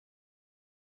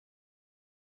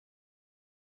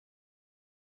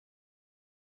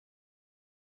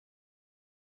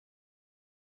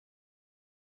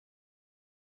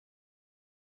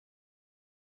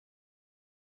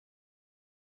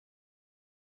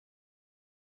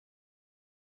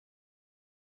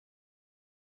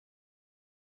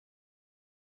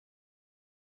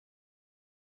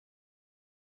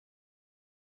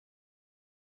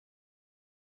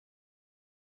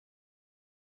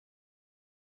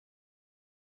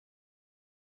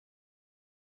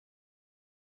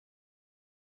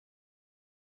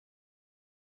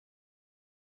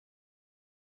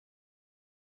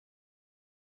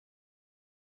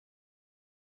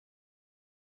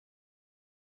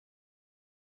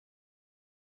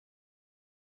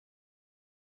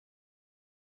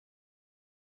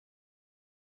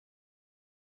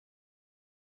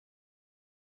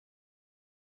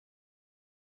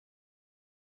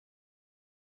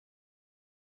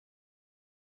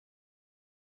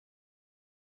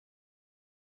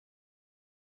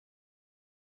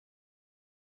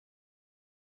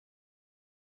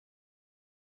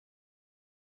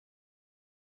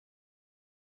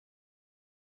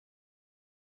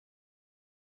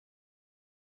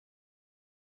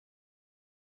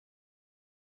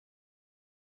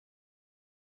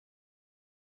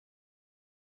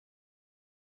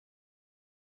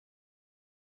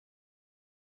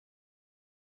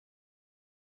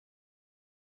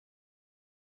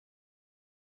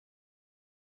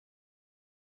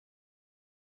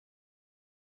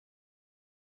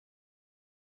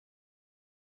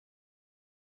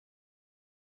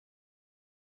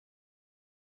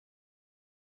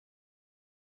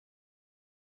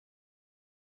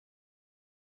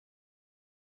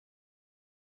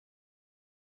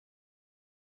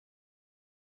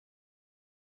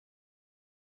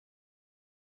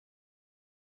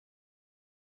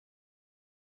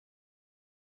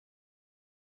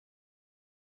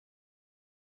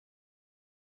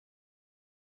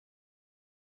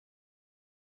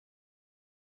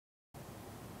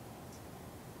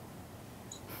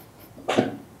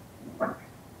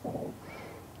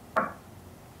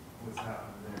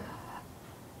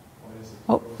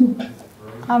Oh,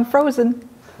 I'm frozen.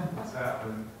 What's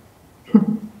happening? We got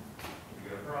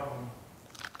a problem.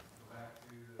 Go back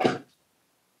to the...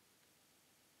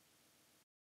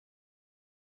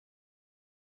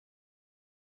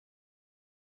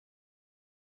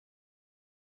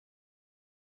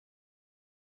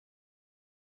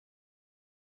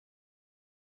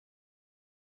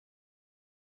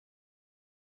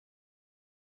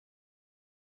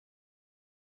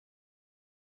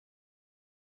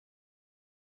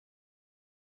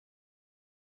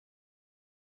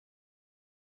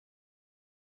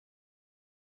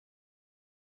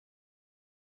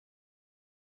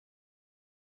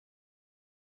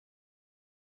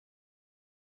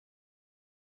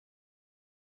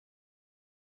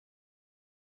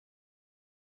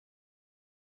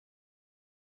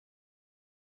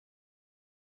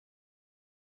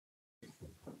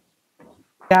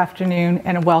 Good afternoon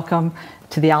and welcome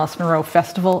to the Alice Munro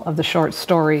Festival of the Short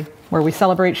Story, where we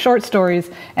celebrate short stories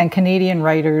and Canadian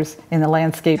writers in the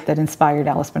landscape that inspired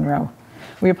Alice Munro.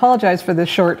 We apologize for the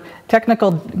short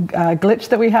technical glitch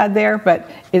that we had there, but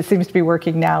it seems to be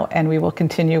working now, and we will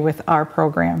continue with our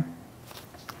program.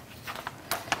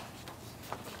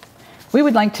 We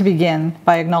would like to begin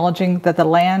by acknowledging that the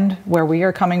land where we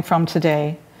are coming from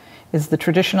today is the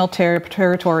traditional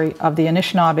territory of the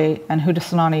Anishinaabe and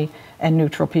Haudenosaunee and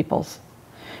neutral peoples.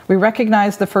 We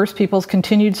recognize the First Peoples'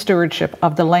 continued stewardship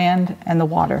of the land and the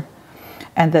water,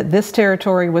 and that this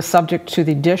territory was subject to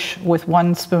the dish with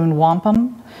one spoon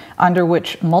wampum, under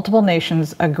which multiple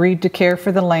nations agreed to care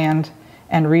for the land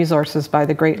and resources by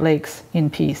the Great Lakes in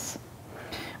peace.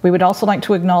 We would also like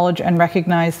to acknowledge and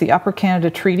recognize the Upper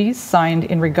Canada treaties signed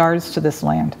in regards to this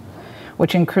land,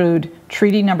 which include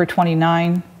Treaty Number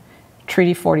 29,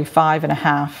 Treaty 45 and a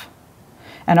half,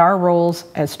 and our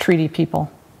roles as treaty people,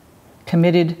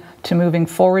 committed to moving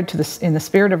forward in the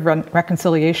spirit of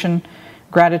reconciliation,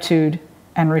 gratitude,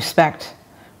 and respect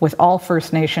with all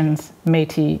First Nations,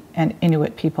 Métis, and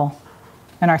Inuit people.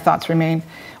 And our thoughts remain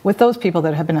with those people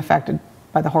that have been affected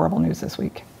by the horrible news this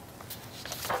week.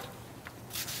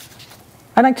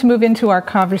 I'd like to move into our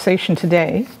conversation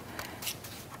today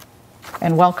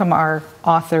and welcome our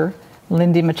author,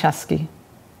 Lindy Mechefske.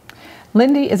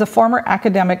 Lindy is a former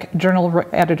academic journal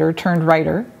editor turned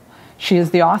writer. She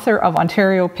is the author of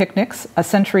Ontario Picnics, A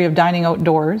Century of Dining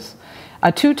Outdoors, a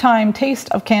two-time Taste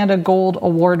of Canada Gold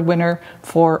Award winner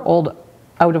for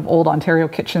Out of Old Ontario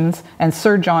Kitchens, and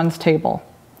Sir John's Table.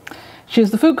 She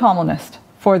is the food columnist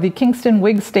for the Kingston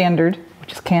Whig-Standard,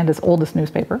 which is Canada's oldest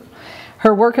newspaper.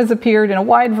 Her work has appeared in a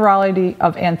wide variety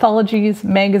of anthologies,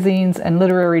 magazines, and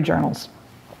literary journals.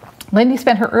 Lindy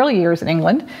spent her early years in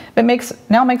England, but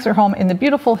now makes her home in the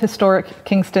beautiful, historic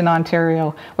Kingston,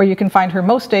 Ontario, where you can find her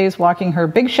most days walking her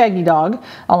big shaggy dog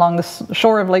along the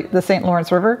shore of the St.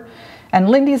 Lawrence River. And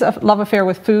Lindy's love affair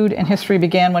with food and history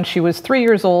began when she was 3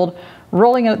 years old,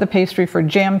 rolling out the pastry for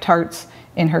jam tarts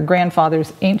in her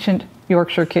grandfather's ancient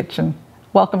Yorkshire kitchen.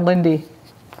 Welcome, Lindy.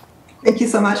 Thank you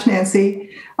so much,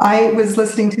 Nancy. I was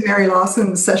listening to Mary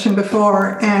Lawson's session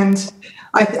before, and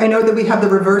I know that we have the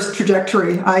reverse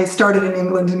trajectory. I started in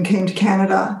England and came to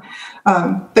Canada.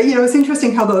 But, you know, it's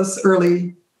interesting how those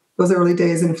early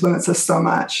days influence us so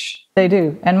much. They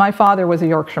do. And my father was a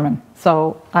Yorkshireman.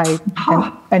 So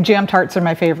and jam tarts are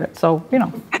my favorite. So, you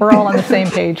know, we're all on the same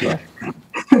page here.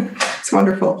 It's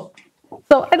wonderful.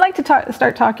 So I'd like to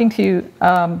start talking to you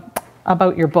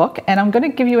about your book. And I'm going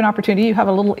to give you an opportunity. You have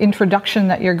a little introduction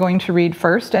that you're going to read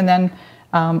first. And then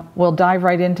we'll dive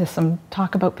right into some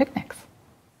talk about picnics.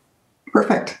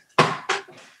 Perfect.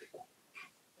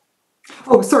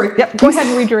 Oh, sorry. Yep, go ahead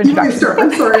and read your introduction.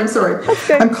 I'm sorry.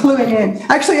 Okay. I'm cluing in.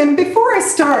 Actually, and before I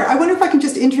start, I wonder if I can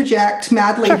just interject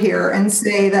madly here and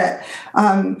say that,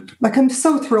 I'm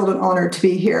so thrilled and honored to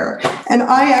be here. And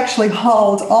I actually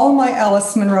hauled all my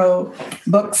Alice Munro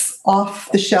books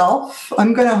off the shelf.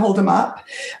 I'm going to hold them up.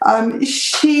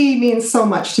 She means so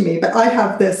much to me, but I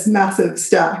have this massive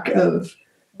stack of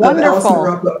Alice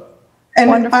Munro books. And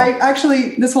wonderful. I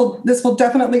actually, this will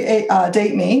definitely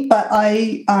date me, but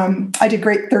I did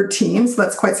grade 13, so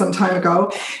that's quite some time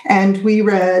ago. And we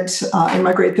read in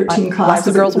my grade 13 class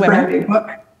the Girls' Women brand new book.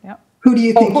 Yep. Who do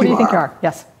you think you are?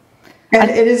 Yes. And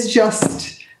it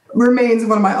is remains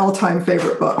one of my all-time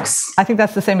favorite books. I think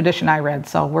that's the same edition I read,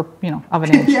 so we're, of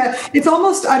an age. Yeah, it's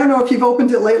almost, I don't know if you've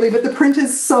opened it lately, but the print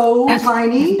is so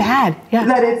tiny that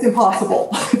it's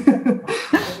impossible.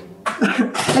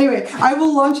 Anyway, I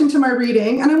will launch into my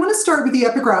reading, and I want to start with the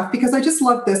epigraph because I just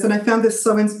love this, and I found this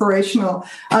so inspirational.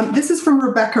 This is from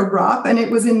Rebecca Rupp, and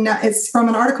it's from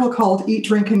an article called "Eat,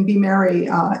 Drink, and Be Merry,"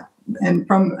 and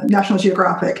from National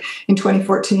Geographic in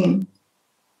 2014.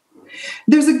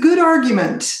 There's a good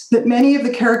argument that many of the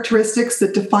characteristics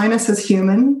that define us as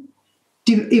human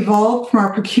evolved from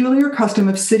our peculiar custom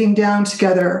of sitting down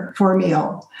together for a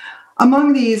meal.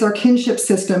 Among these are kinship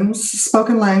systems,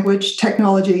 spoken language,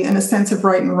 technology, and a sense of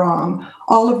right and wrong,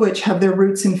 all of which have their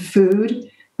roots in food,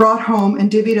 brought home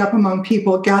and divvied up among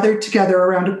people gathered together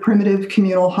around a primitive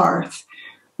communal hearth.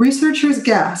 Researchers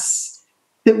guess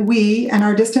that we and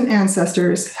our distant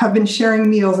ancestors have been sharing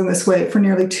meals in this way for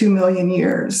nearly 2 million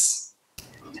years.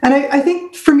 And I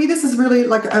think for me, this is really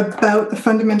like about the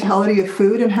fundamentality of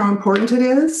food and how important it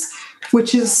is,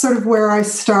 which is sort of where I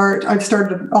start. I've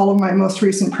started all of my most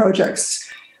recent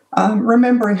projects,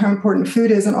 remembering how important food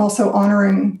is and also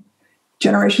honoring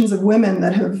generations of women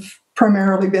that have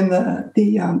primarily been the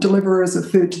deliverers of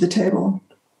food to the table.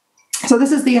 So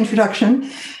this is the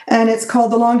introduction, and it's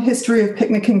called The Long History of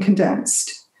Picnicking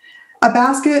Condensed. A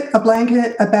basket, a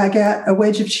blanket, a baguette, a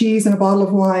wedge of cheese, and a bottle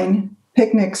of wine,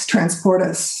 picnics transport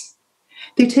us.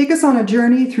 They take us on a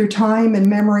journey through time and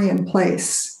memory and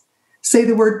place. Say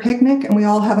the word picnic, and we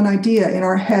all have an idea in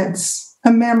our heads,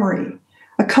 a memory,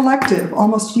 a collective,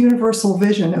 almost universal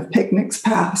vision of picnics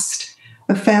past,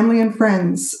 of family and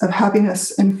friends, of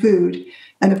happiness and food,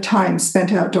 and of time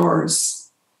spent outdoors.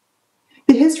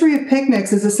 The history of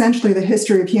picnics is essentially the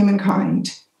history of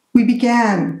humankind. We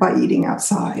began by eating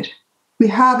outside. We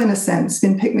have, in a sense,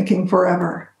 been picnicking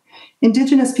forever.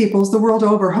 Indigenous peoples the world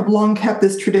over have long kept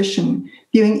this tradition,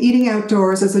 viewing eating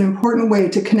outdoors as an important way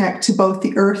to connect to both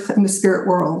the earth and the spirit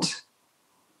world.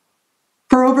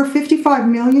 For over 55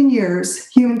 million years,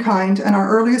 humankind and our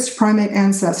earliest primate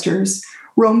ancestors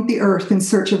roamed the earth in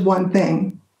search of one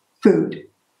thing, food.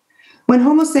 When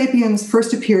Homo sapiens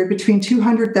first appeared between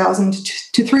 200,000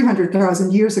 to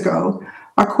 300,000 years ago,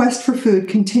 our quest for food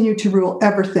continued to rule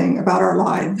everything about our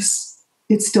lives.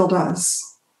 It still does.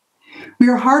 We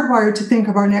are hardwired to think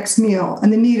of our next meal,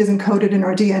 and the need is encoded in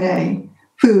our DNA.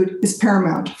 Food is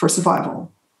paramount for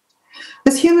survival.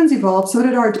 As humans evolved, so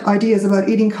did our ideas about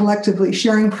eating collectively,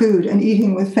 sharing food, and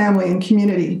eating with family and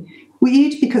community. We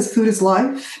eat because food is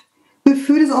life. But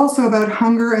food is also about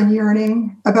hunger and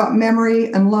yearning, about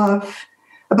memory and love,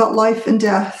 about life and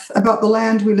death, about the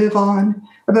land we live on,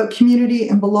 about community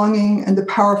and belonging and the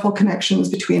powerful connections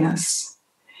between us.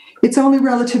 It's only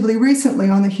relatively recently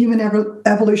on the human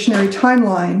evolutionary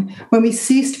timeline when we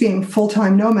ceased being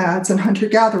full-time nomads and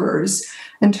hunter-gatherers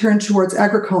and turned towards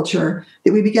agriculture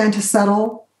that we began to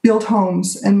settle, build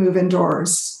homes, and move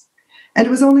indoors. And it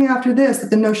was only after this that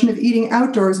the notion of eating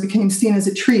outdoors became seen as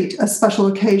a treat, a special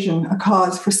occasion, a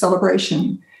cause for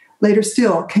celebration. Later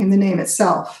still came the name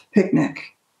itself,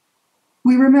 picnic.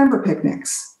 We remember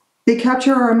picnics. They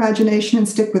capture our imagination and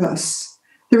stick with us.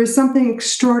 There is something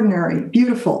extraordinary,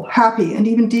 beautiful, happy, and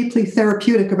even deeply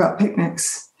therapeutic about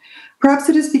picnics. Perhaps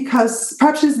it is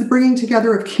the bringing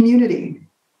together of community,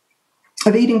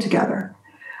 of eating together.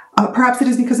 Perhaps it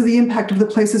is because of the impact of the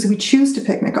places we choose to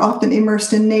picnic, often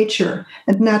immersed in nature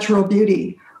and natural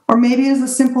beauty. Or maybe it is a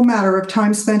simple matter of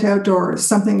time spent outdoors,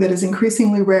 something that is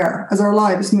increasingly rare as our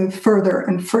lives move further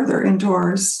and further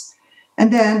indoors.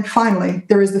 And then, finally,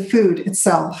 there is the food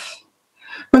itself.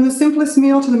 From the simplest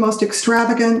meal to the most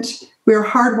extravagant, we are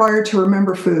hardwired to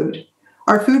remember food.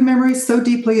 Our food memories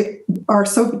are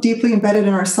so deeply embedded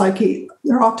in our psyche.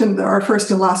 They're often our first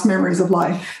and last memories of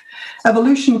life.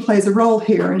 Evolution plays a role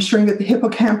here, ensuring that the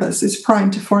hippocampus is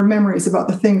primed to form memories about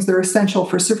the things that are essential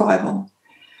for survival.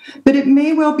 But it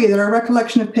may well be that our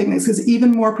recollection of picnics is even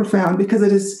more profound because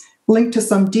it is linked to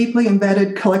some deeply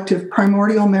embedded collective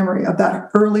primordial memory of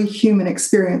that early human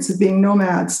experience of being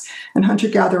nomads and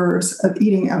hunter-gatherers, of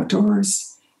eating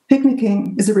outdoors.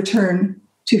 Picnicking is a return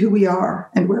to who we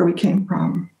are and where we came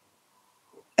from.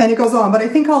 And it goes on, but I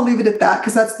think I'll leave it at that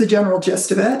because that's the general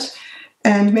gist of it.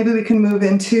 And maybe we can move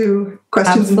into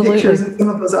questions Absolutely. and pictures and some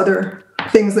of those other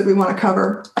things that we want to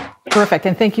cover. Perfect.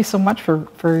 And thank you so much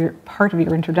for part of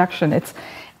your introduction.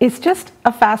 It's just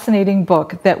a fascinating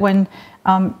book that when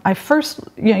you first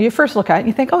look at it, and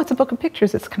you think, oh, it's a book of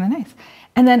pictures. It's kind of nice.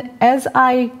 And then as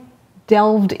I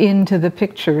delved into the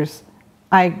pictures,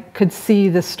 I could see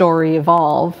the story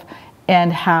evolve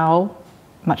and how,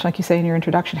 much like you say in your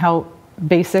introduction, how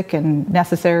basic and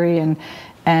necessary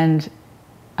and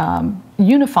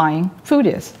unifying food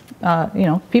is.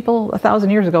 People 1,000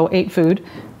 years ago ate food.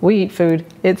 We eat food.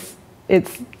 It's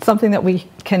something that we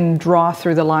can draw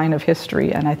through the line of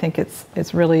history, and I think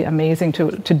it's really amazing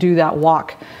to do that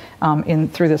walk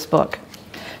through this book.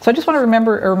 So I just want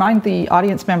to remind the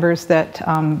audience members that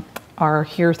are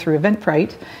here through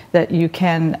Eventbrite that you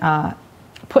can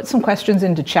put some questions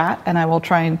into chat, and I will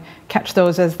try and catch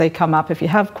those as they come up. If you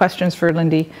have questions for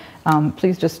Lindy,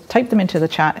 please just type them into the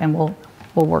chat, and we'll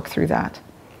work through that.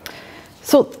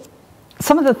 So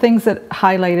some of the things that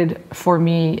highlighted for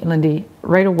me, Lindy,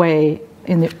 right away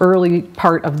in the early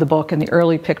part of the book and the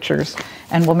early pictures,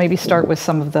 and we'll maybe start with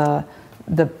some of the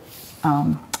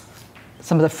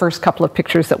first couple of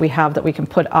pictures that we have that we can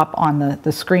put up on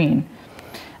the screen,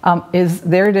 is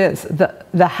there it is,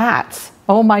 the hats.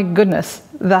 Oh my goodness,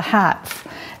 the hats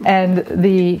and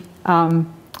the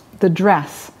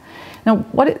dress. Now,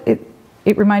 what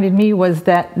it reminded me was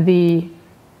that the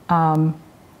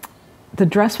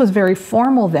dress was very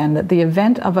formal then, that the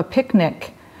event of a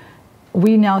picnic,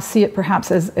 we now see it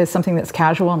perhaps as something that's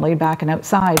casual and laid back and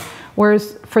outside,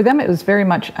 whereas for them it was very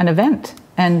much an event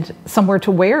and somewhere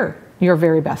to wear your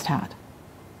very best hat.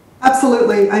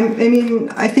 Absolutely. I mean,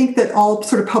 I think that all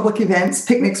sort of public events,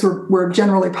 picnics were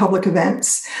generally public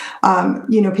events,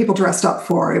 people dressed up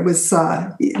for. It was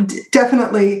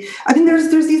definitely, I mean, there's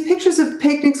these pictures of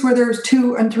picnics where there's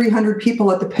 200 and 300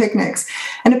 people at the picnics.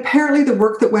 And apparently the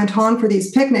work that went on for these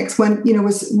picnics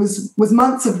was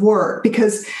months of work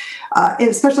because,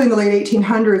 especially in the late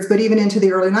 1800s, but even into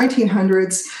the early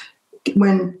 1900s,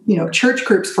 when church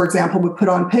groups, for example, would put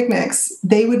on picnics,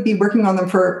 they would be working on them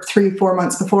for 3-4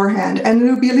 months beforehand, and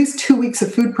there would be at least 2 weeks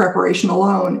of food preparation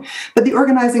alone. But the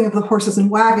organizing of the horses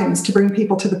and wagons to bring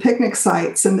people to the picnic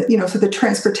sites, and so the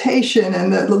transportation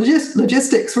and the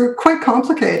logistics were quite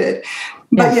complicated.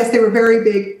 But yes, they were very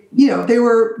big. They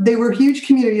were huge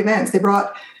community events. They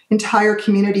brought entire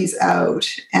communities out,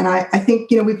 and I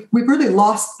think we've really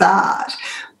lost that.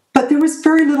 But there was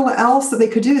very little else that they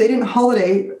could do. They didn't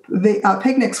holiday. The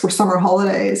picnics were summer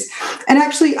holidays. And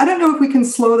actually, I don't know if we can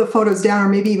slow the photos down or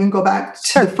maybe even go back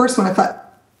to the first one if that's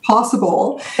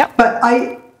possible. Yep. But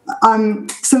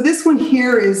so this one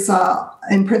here is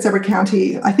in Prince Edward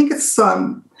County. I think it's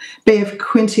Bay of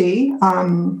Quinte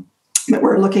that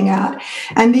we're looking at.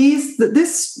 And this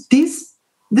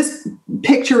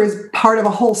picture is part of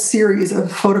a whole series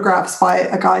of photographs by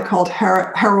a guy called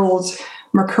Harold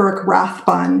McCurrick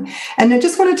Rathbun. And I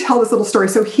just want to tell this little story.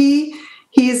 So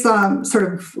he's sort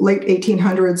of late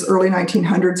 1800s, early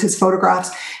 1900s, his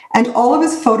photographs. And all of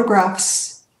his photographs,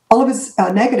 all of his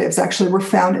negatives actually were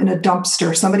found in a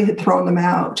dumpster. Somebody had thrown them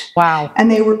out. Wow. And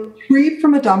they were retrieved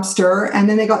from a dumpster, and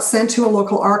then they got sent to a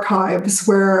local archives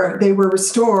where they were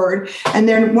restored. And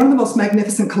they're one of the most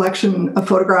magnificent collection of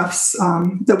photographs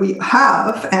that we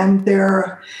have, and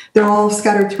they're all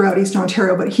scattered throughout Eastern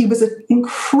Ontario. But he was an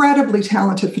incredibly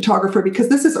talented photographer, because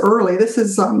this is early. This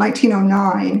is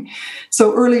 1909,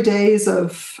 so early days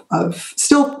of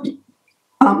still.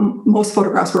 Most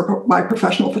photographs were by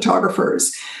professional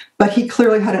photographers, but he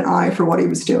clearly had an eye for what he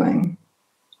was doing.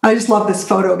 I just love this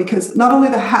photo because not only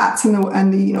the hats and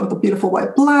the beautiful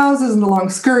white blouses and the long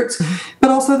skirts,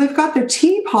 but also they've got their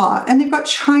teapot and they've got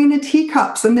china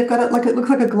teacups and they've got it looks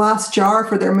like a glass jar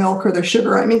for their milk or their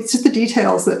sugar. I mean, it's just the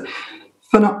details that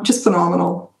just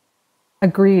phenomenal.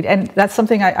 Agreed, and that's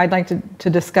something I'd like to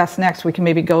discuss next. We can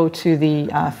maybe go to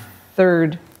the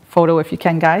third photo if you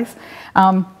can, guys.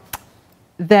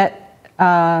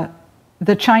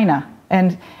 The china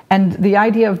and the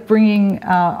idea of bringing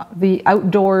the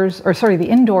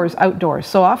indoors outdoors.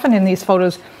 So often in these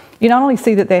photos, you not only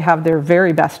see that they have their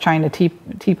very best china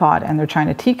teapot and their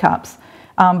china teacups,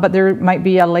 but there might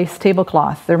be a lace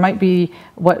tablecloth. There might be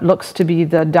what looks to be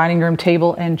the dining room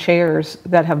table and chairs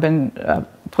that have been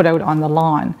put out on the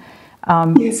lawn.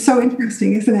 It's so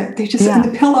interesting, isn't it? They just, and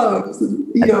the pillows,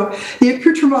 the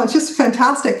accoutrements, just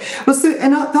fantastic. Well, so,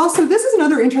 and also this is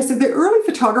another interesting, the early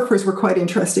photographers were quite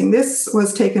interesting. This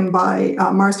was taken by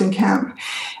Marsden Kemp,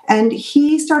 and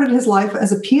he started his life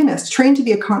as a pianist, trained to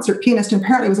be a concert pianist, and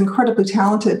apparently was incredibly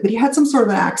talented, but he had some sort of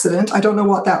an accident. I don't know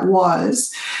what that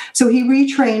was. So he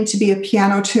retrained to be a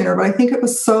piano tuner, but I think it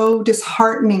was so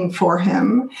disheartening for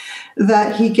him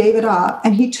that he gave it up,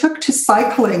 and he took to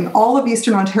cycling all of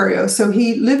Eastern Ontario. So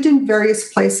he lived in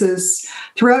various places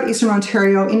throughout Eastern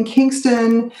Ontario, in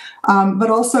Kingston, but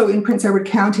also in Prince Edward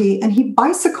County, and he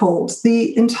bicycled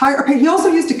the entire, he also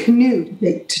used a canoe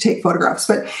to take photographs,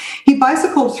 but he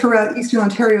bicycled throughout Eastern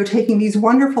Ontario taking these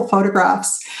wonderful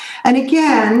photographs. And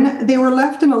again, they were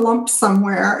left in a lump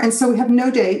somewhere, and so we have no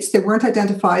dates, they weren't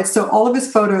identified, so all of his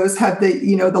photos have the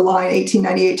line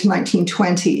 1898 to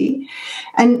 1920.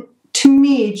 And to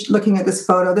me, looking at this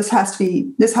photo, this has to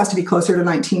be closer to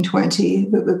 1920.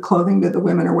 The clothing that the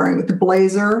women are wearing with the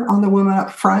blazer on the woman up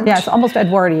front. Yeah, it's almost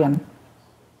Edwardian.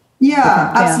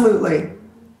 Yeah, absolutely.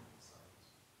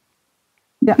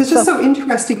 Yeah, it's just so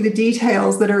interesting, the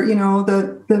details that are,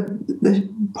 the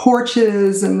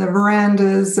porches and the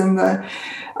verandas and the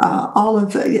all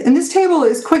of the. And this table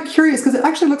is quite curious because it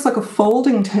actually looks like a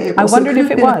folding table. I wondered if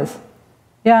it was.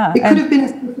 Yeah, it could have been a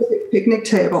specific picnic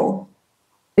table.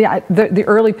 Yeah, the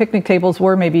early picnic tables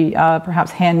were maybe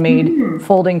perhaps handmade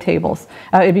folding tables.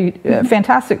 It'd be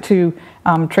fantastic to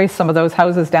trace some of those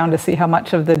houses down to see how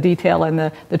much of the detail and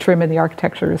the trim and the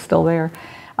architecture is still there.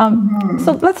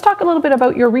 So let's talk a little bit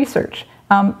about your research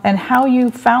and how you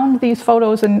found these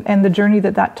photos and the journey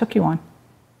that took you on.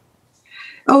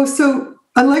 Oh, so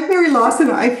unlike Mary Lawson,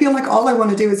 I feel like all I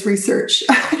want to do is research.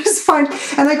 I just find,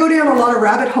 and I go down a lot of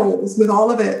rabbit holes with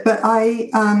all of it, but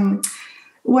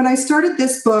when I started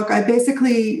this book, I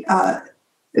basically,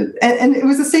 and it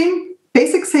was the same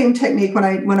technique when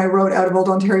I wrote Out of Old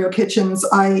Ontario Kitchens.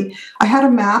 I had a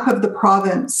map of the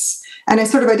province, and I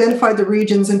sort of identified the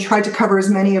regions and tried to cover as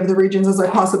many of the regions as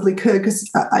I possibly could, because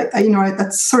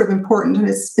that's sort of important, and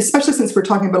especially since we're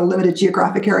talking about a limited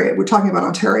geographic area. We're talking about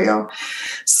Ontario,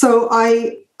 so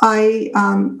I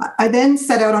then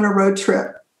set out on a road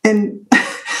trip and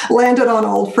landed on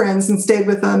old friends and stayed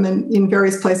with them in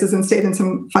various places and stayed in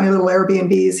some funny little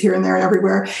Airbnbs here and there and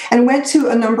everywhere, and went to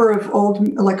a number of old,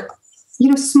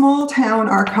 small town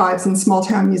archives and small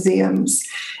town museums.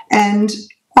 And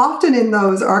often in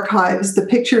those archives, the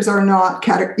pictures are not,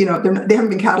 they haven't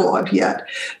been cataloged yet.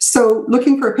 So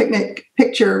looking for a picnic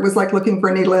picture was like looking for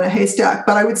a needle in a haystack.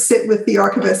 But I would sit with the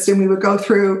archivist and we would go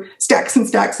through stacks and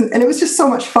stacks. And it was just so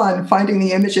much fun finding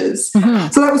the images. Mm-hmm.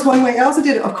 So that was one way. I also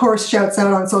did, of course, shouts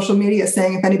out on social media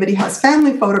saying if anybody has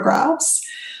family photographs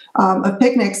of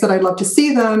picnics that I'd love to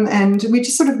see them. And we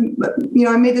just sort of,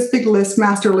 I made this big list,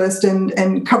 master list,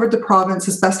 and covered the province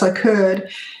as best I could.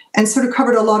 And sort of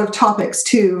covered a lot of topics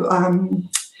too.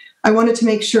 I wanted to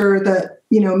make sure that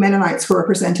Mennonites were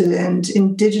represented, and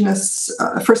Indigenous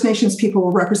First Nations people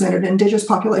were represented, Indigenous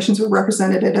populations were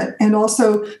represented, and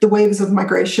also the waves of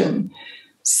migration.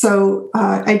 So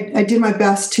I did my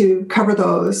best to cover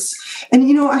those. And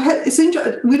I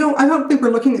don't think we're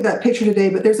looking at that picture today,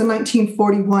 but there's a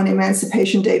 1941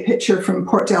 Emancipation Day picture from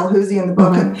Port Dalhousie in the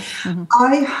book, and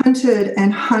I hunted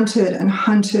and hunted and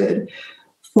hunted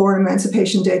for an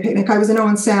Emancipation Day picnic. I was in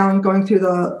Owen Sound going through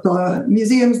the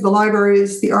museums, the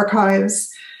libraries, the archives.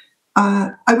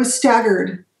 I was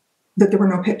staggered that there were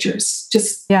no pictures.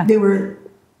 They were,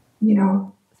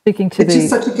 speaking to it's just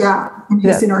such a gap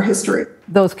in our history.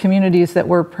 Those communities that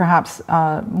were perhaps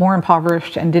more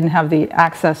impoverished and didn't have the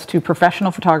access to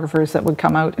professional photographers that would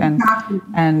come out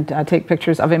and take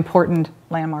pictures of important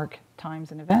landmark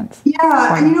times and events.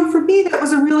 Yeah, and for me that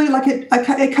was a really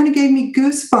it kind of gave me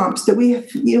goosebumps that we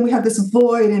have this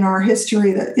void in our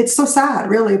history that it's so sad,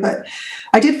 really. But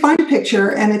I did find a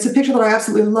picture, and it's a picture that I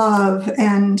absolutely love.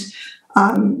 And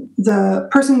the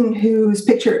person whose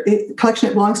collection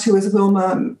it belongs to is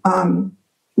Wilma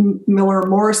Miller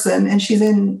Morrison, and she's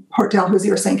in Port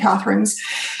Dalhousie or St. Catharines,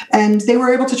 and they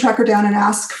were able to track her down and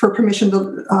ask for permission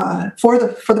for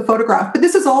the photograph. But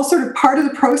this is all sort of part of the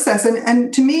process,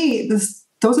 and to me,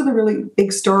 those are the really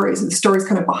big stories, and the stories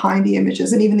kind of behind the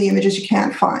images, and even the images you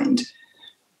can't find.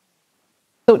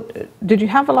 So, did you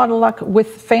have a lot of luck with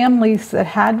families that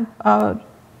had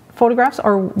photographs,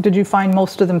 or did you find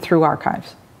most of them through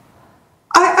archives?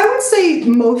 I would say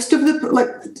most of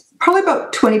probably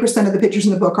about 20% of the pictures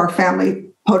in the book are family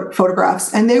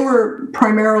photographs, and they were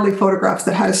primarily photographs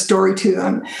that had a story to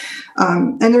them.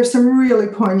 And there's some really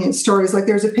poignant stories. Like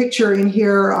there's a picture in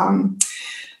here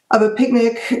of a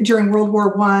picnic during World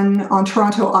War I on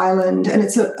Toronto Island, and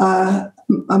it's a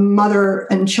mother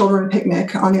and children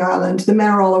picnic on the island. The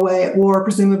men are all away at war,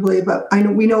 presumably, but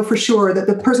we know for sure that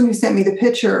the person who sent me the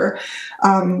picture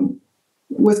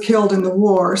was killed in the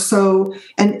war. So,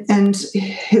 and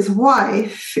his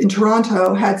wife in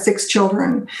Toronto had 6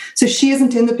 children. So she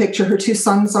isn't in the picture. Her 2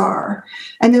 sons are.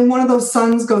 And then one of those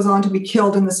sons goes on to be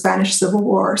killed in the Spanish Civil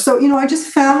War. So, I just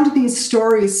found these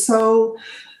stories so,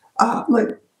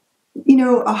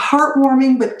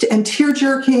 heartwarming, and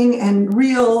tear-jerking and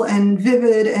real and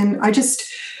vivid. And I just,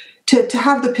 to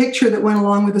have the picture that went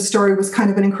along with the story was kind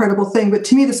of an incredible thing. But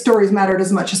to me, the stories mattered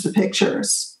as much as the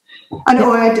pictures. I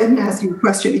know I didn't ask you a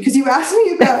question because you asked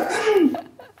me about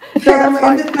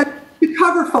the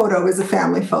cover photo is a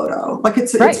family photo.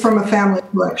 It's from a family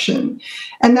collection.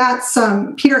 And that's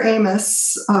Peter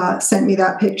Amos sent me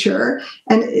that picture,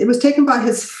 and it was taken by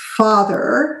his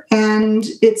father, and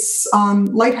it's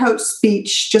Lighthouse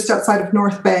Beach just outside of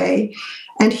North Bay.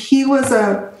 And he was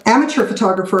an amateur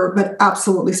photographer, but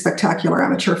absolutely spectacular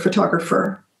amateur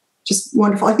photographer. Just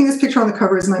wonderful. I think this picture on the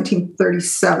cover is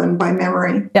 1937 by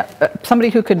memory. Yeah, somebody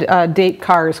who could date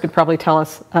cars could probably tell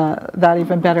us that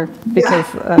even better, because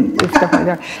it's definitely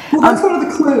there. Well, that's one of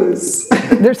the clues.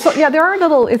 There are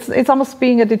little. It's almost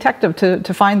being a detective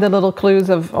to find the little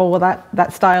clues of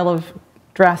that style of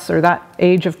dress or that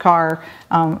age of car,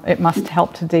 it must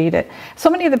help to date it. So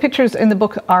many of the pictures in the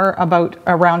book are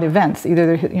around events,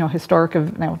 either historic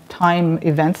time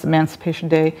events, Emancipation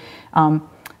Day,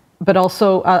 but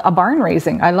also a barn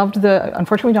raising. I loved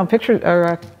unfortunately we don't have pictures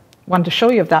or wanted to show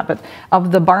you of that, but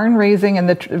of the barn raising and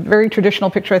the very traditional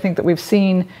picture I think that we've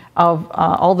seen of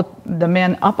all the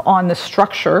men up on the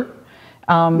structure,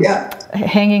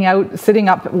 hanging out, sitting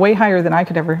up way higher than I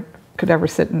could ever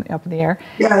sit up in the air.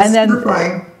 Yeah, and then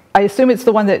I assume it's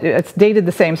the one that it's dated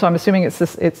the same, so I'm assuming it's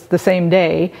the same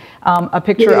day. A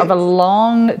picture of a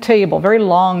long table, very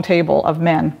long table of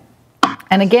men.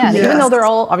 And again, even though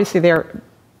they're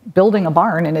building a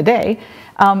barn in a day,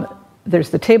 there's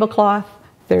the tablecloth,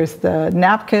 there's the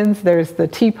napkins, there's the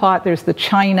teapot, there's the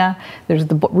china, there's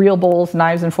the real bowls,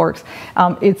 knives and forks.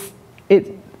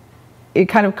 It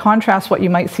kind of contrasts what you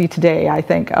might see today, I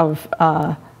think, of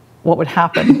what would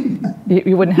happen.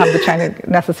 You wouldn't have the china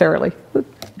necessarily.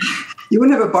 You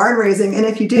wouldn't have a barn raising, and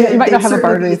if you did, you might not have a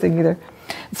barn raising either.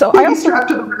 So I also strapped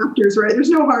to the rafters, right? There's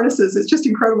no harnesses. It's just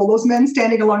incredible. Those men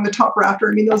standing along the top rafter.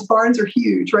 I mean, those barns are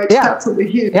huge, right? Yeah. Absolutely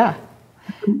huge. Yeah.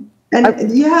 And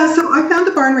so I found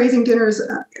the barn raising dinners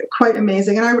quite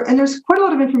amazing, and there's quite a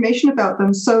lot of information about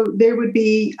them. So there would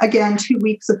be, again, 2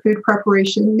 weeks of food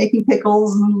preparation, making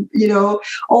pickles, and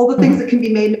all the things that can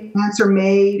be made in advance are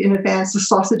made in advance. The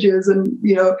sausages and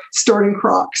stored in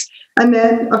crocks. And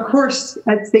then, of course,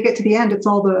 as they get to the end, it's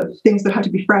all the things that have to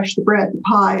be fresh: the bread, the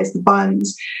pies, the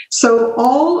buns. So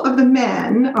all of the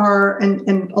men are, and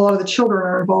a lot of the children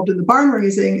are involved in the barn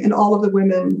raising, and all of the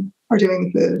women are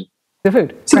doing the food. The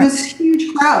food. So this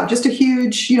huge crowd, just a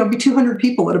huge, be 200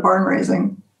 people at a barn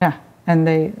raising. Yeah, and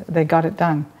they got it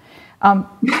done.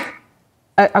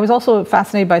 I was also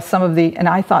fascinated by some of and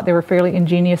I thought they were fairly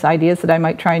ingenious ideas that I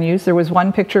might try and use. There was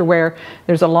one picture where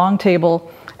there's a long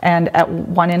table, and at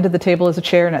one end of the table is a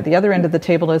chair, and at the other end of the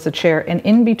table is a chair, and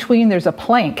in between there's a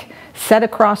plank set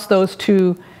across those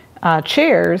two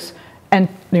chairs, and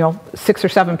 6 or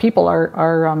 7 people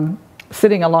are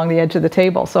sitting along the edge of the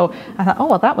table. So I thought, oh,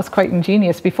 well, that was quite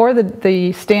ingenious. Before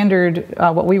the standard,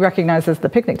 what we recognize as the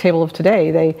picnic table of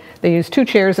today, they used 2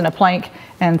 chairs and a plank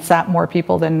and sat more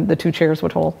people than the 2 chairs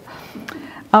would hold.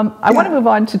 I want to move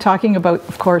on to talking about,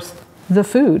 of course, the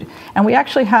food. And we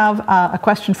actually have a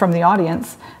question from the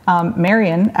audience.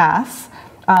 Marion asks,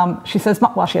 she says,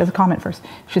 well, she has a comment first.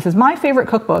 She says, my favorite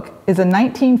cookbook is a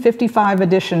 1955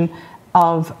 edition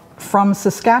of From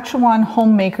Saskatchewan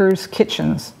Homemakers'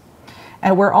 Kitchens,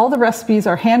 and where all the recipes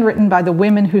are handwritten by the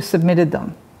women who submitted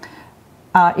them.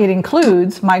 It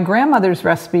includes my grandmother's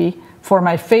recipe for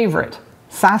my favorite,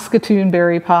 Saskatoon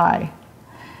berry pie.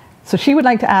 So she would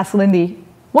like to ask Lindy,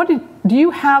 do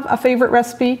you have a favorite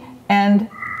recipe, and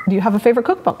do you have a favorite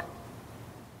cookbook?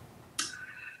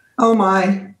 Oh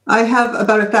my, I have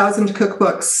about 1,000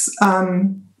 cookbooks,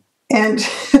 and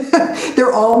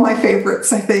they're all my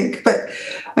favorites, I think, but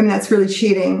I mean, that's really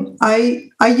cheating. I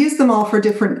use them all for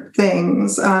different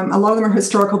things. A lot of them are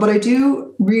historical, but I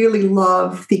do really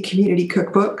love the community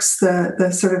cookbooks,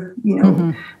 the sort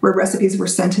of, where recipes were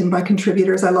sent in by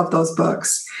contributors. I love those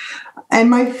books. And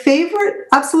my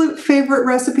absolute favorite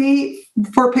recipe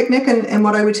for a picnic, and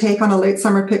what I would take on a late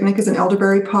summer picnic, is an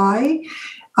elderberry pie.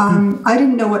 I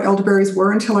didn't know what elderberries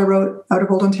were until I wrote Out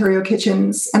of Old Ontario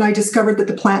Kitchens, and I discovered that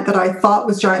the plant that I thought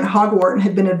was giant hogwort and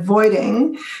had been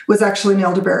avoiding was actually an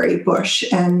elderberry bush,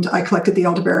 and I collected the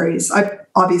elderberries. I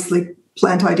obviously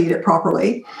plant ID'd it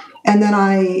properly, and then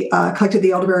I collected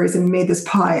the elderberries and made this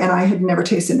pie, and I had never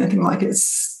tasted anything like it.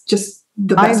 It's just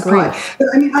the best pie. But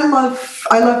I mean, I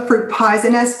love fruit pies,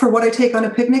 and as for what I take on a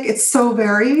picnic, it's so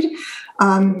varied.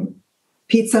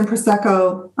 Pizza and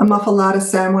Prosecco, a muffalata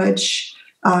sandwich,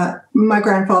 my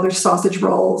grandfather's sausage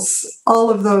rolls, all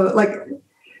of the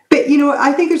but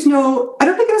I think I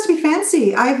don't think it has to be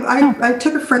fancy. I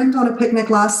took a friend on a picnic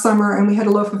last summer, and we had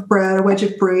a loaf of bread, a wedge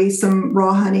of brie, some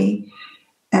raw honey,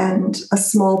 and a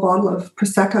small bottle of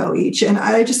Prosecco each. And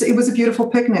it was a beautiful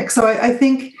picnic. So I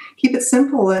think keep it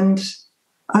simple and,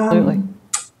 absolutely.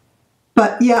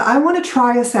 But yeah, I want to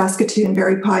try a Saskatoon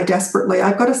berry pie desperately.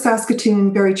 I've got a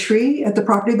Saskatoon berry tree at the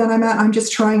property that I'm at. I'm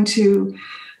just trying to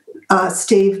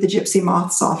stave the gypsy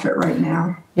moths off it right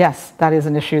now. Yes, that is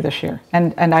an issue this year.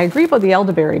 And I agree about the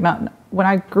elderberry. When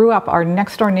I grew up, our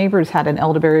next door neighbors had an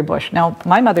elderberry bush. Now,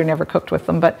 my mother never cooked with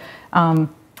them, but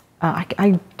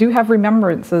I do have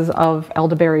remembrances of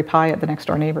elderberry pie at the next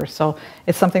door neighbors. So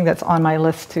it's something that's on my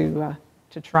list to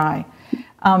try.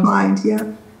 Mind, yeah.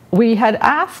 we had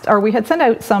asked, or we had sent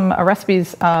out some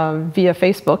recipes via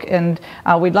Facebook, and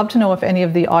we'd love to know if any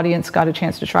of the audience got a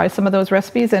chance to try some of those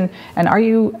recipes. And are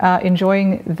you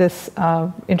enjoying this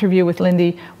interview with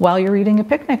Lindy while you're eating a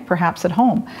picnic, perhaps at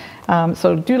home?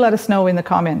 So do let us know in the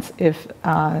comments if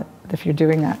you're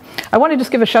doing that. I want to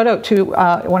just give a shout out to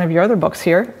one of your other books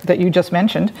here that you just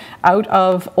mentioned, Out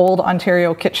of Old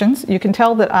Ontario Kitchens. You can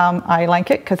tell that I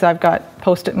like it because I've got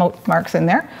Post-it marks in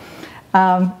there.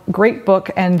 Great book,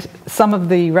 and some of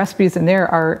the recipes in there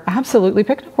are absolutely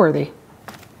picnic worthy.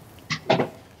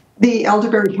 The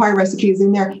elderberry pie recipe is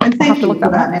in there, and thank you for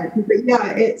that.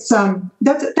 Yeah, it's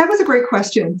that was a great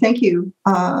question. Thank you.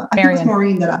 I think it was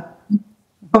Maureen that.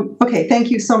 Oh, okay, thank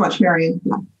you so much, Marion.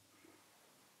 Yeah.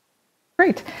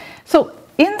 Great. So,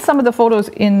 in some of the photos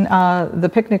in the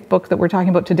picnic book that we're talking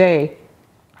about today,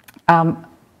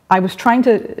 I was trying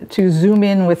to zoom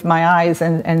in with my eyes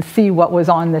and see what was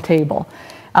on the table.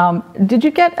 Did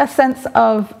you get a sense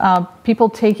of people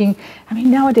taking, I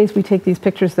mean, nowadays we take these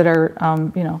pictures that are,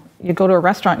 you know, you go to a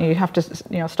restaurant and you have to,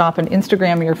 you know, stop and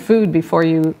Instagram your food before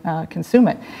you consume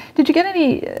it. Did you get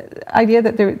any idea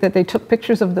that they took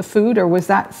pictures of the food, or was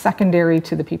that secondary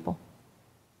to the people?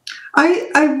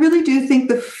 I really do think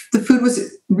the food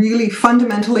was really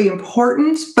fundamentally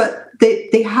important, but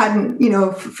they hadn't, you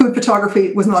know, food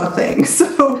photography was not a thing.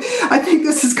 So I think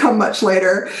this has come much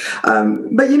later.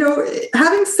 But, you know,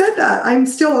 having said that, I'm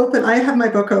still open. I have my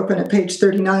book open at page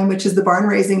 39, which is the barn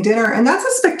raising dinner. And that's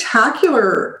a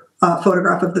spectacular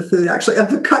photograph of the food, actually,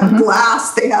 of the cut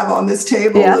glass they have on this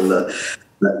table. Yes.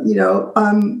 And you know,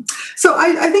 so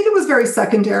I think it was very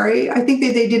secondary. I think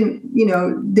they didn't, you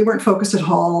know, they weren't focused at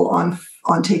all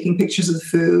on taking pictures of the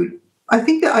food. I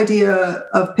think the idea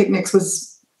of picnics was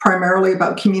primarily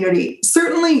about community.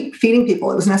 Certainly feeding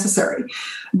people, it was necessary,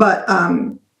 but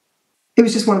it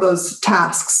was just one of those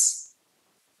tasks.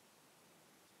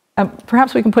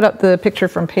 Perhaps we can put up the picture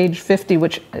from page 50,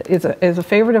 which is a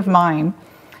favorite of mine,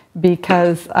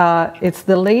 because it's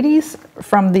the ladies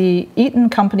from the Eaton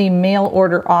Company mail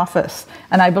order office.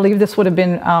 And I believe this would have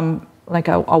been like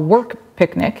a work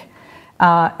picnic.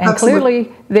 And Absolutely.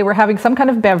 Clearly they were having some kind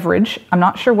of beverage. I'm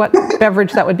not sure what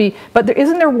beverage that would be, but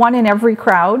isn't there one in every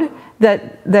crowd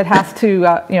that has to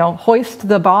you know, hoist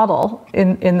the bottle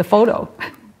in the photo?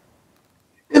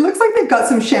 It looks like they've got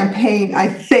some champagne, I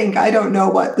think. I don't know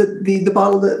what the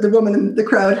bottle that the woman in the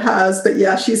crowd has, but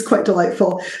yeah, she's quite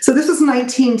delightful. So this was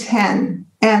 1910,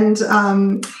 and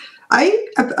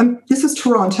this is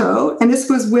Toronto, and this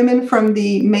was women from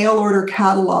the mail order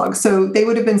catalog. So they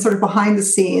would have been sort of behind the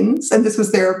scenes, and this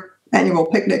was their annual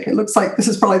picnic. It looks like this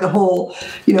is probably the whole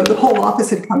office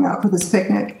had come out for this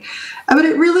picnic. But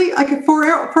it really, like,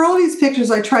 for all these pictures,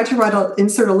 I tried to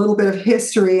insert a little bit of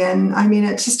history. And I mean,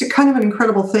 it's just a kind of an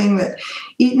incredible thing that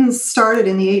Eaton started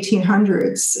in the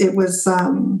 1800s. It was,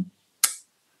 let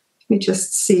me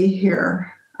just see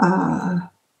here.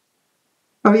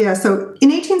 Oh yeah, so in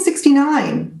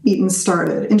 1869, Eaton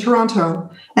started in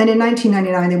Toronto, and in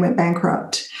 1999 they went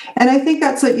bankrupt. And I think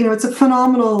that's it's a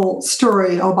phenomenal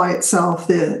story all by itself,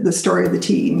 the story of the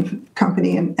Tea Eaton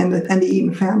Company and the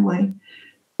Eaton family.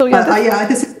 So yeah,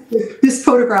 this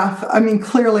photograph, I mean,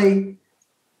 clearly,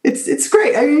 it's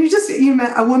great. I mean, you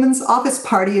met a women's office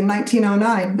party in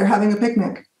 1909. They're having a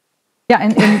picnic. Yeah,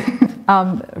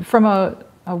 and from a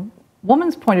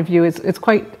woman's point of view, it's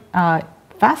quite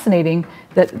fascinating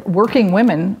that working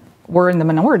women were in the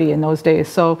minority in those days.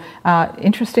 So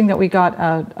interesting that we got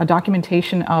a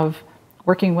documentation of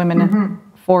working women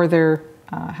for their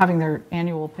having their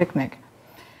annual picnic.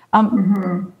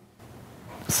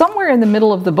 Somewhere in the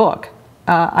middle of the book,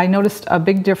 I noticed a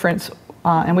big difference,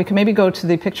 and we can maybe go to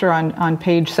the picture on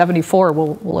page 74.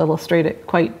 We'll illustrate it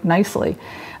quite nicely.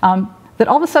 That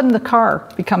all of a sudden the car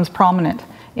becomes prominent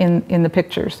in the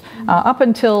pictures. Up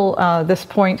until this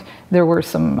point, there were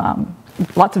some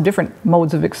lots of different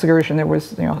modes of excursion. There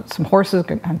was some horses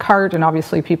and cart, and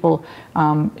obviously people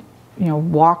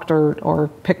walked or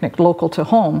picnicked local to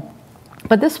home.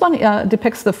 But this one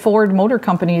depicts the Ford Motor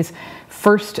Company's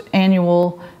first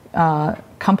annual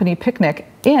company picnic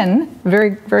in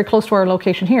very, very close to our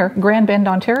location here, Grand Bend,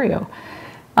 Ontario.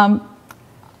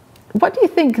 What do you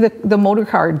think the motor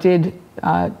car did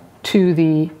to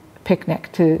the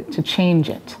picnic to change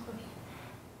it?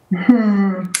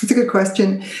 That's a good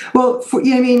question. Well,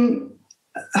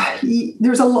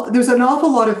 there's an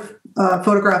awful lot of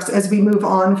photographs as we move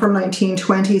on from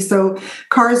 1920. So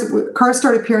cars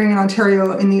started appearing in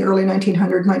Ontario in the early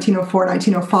 1900s, 1904,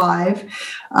 1905.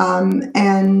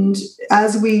 And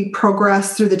as we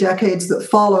progress through the decades that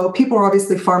follow, people are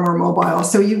obviously far more mobile.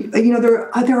 So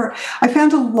I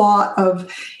found a lot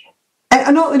of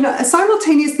And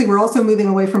simultaneously, we're also moving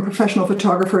away from professional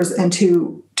photographers and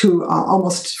to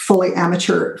almost fully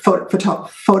amateur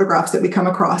photographs that we come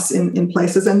across in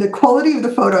places. And the quality of the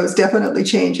photos definitely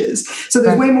changes. So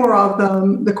there's way more of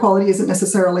them. The quality isn't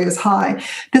necessarily as high.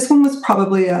 This one was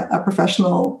probably a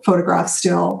professional photograph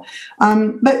still.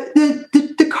 But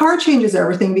the car changes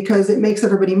everything because it makes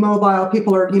everybody mobile.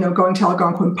 People are, going to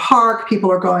Algonquin Park.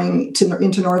 People are going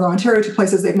into Northern Ontario to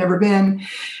places they've never been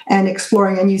and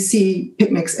exploring. And you see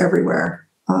picnics everywhere.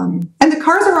 And the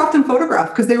cars are often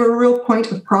photographed because they were a real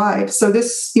point of pride. So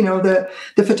this, the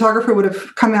photographer would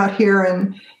have come out here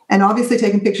and obviously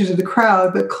taken pictures of the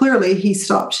crowd, but clearly he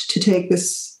stopped to take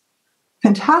this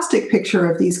fantastic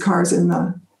picture of these cars in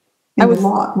the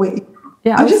lot.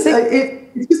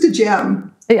 It's just a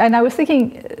gem. And I was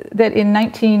thinking that in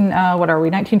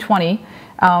 1920,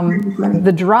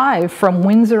 the drive from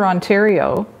Windsor,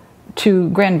 Ontario to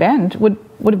Grand Bend would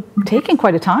have taken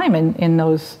quite a time in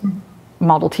those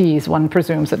Model Ts. One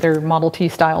presumes that they're Model T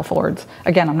style Fords.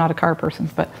 Again, I'm not a car person,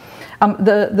 but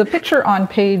the picture on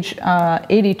page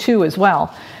 82 as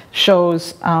well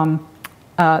shows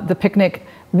the picnic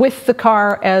with the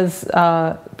car as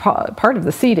part of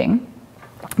the seating.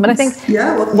 But I think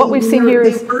what we've seen here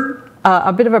is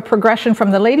a bit of a progression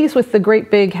from the ladies with the great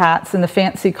big hats and the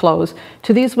fancy clothes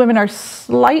to these women are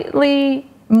slightly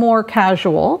more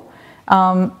casual.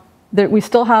 We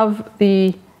still have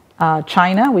the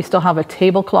china, we still have a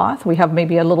tablecloth, we have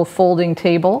maybe a little folding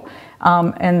table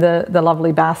and the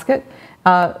lovely basket.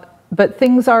 But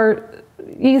things are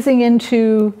easing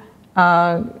into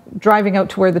driving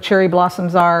out to where the cherry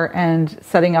blossoms are and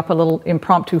setting up a little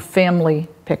impromptu family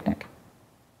picnic.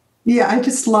 Yeah, I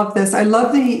just love this. I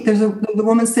love the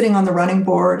woman sitting on the running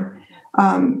board.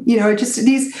 This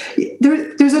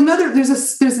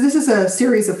is a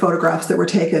series of photographs that were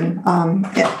taken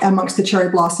amongst the cherry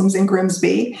blossoms in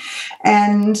Grimsby,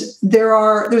 and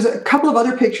there's a couple of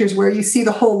other pictures where you see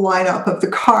the whole lineup of the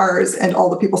cars and all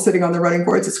the people sitting on the running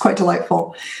boards. It's quite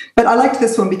delightful. But I liked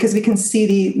this one because we can see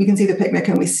the picnic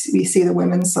and we see the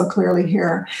women so clearly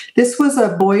here. This was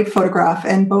a Boyd photograph,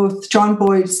 and both John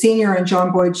Boyd Sr. and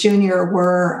John Boyd Jr.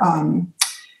 were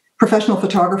professional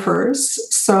photographers.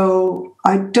 So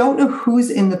I don't know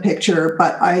who's in the picture,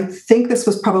 but I think this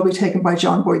was probably taken by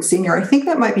John Boyd Sr. I think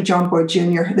that might be John Boyd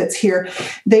Jr. that's here.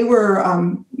 They were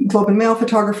Globe and Mail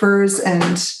photographers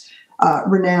and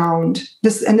renowned.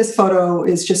 This photo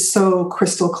is just so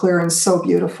crystal clear and so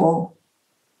beautiful.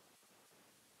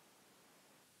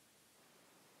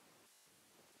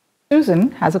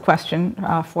 Susan has a question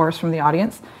for us from the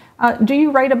audience. Do you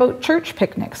write about church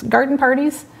picnics, garden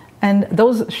parties? And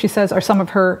those, she says, are some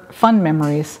of her fun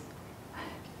memories.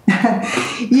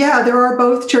 Yeah, there are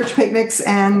both church picnics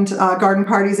and garden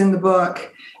parties in the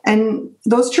book. And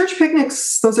those church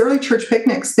picnics, those early church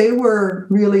picnics, they were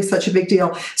really such a big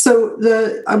deal. So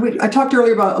I talked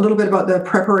earlier a little bit about the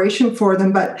preparation for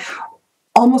them, but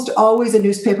almost always a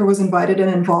newspaper was invited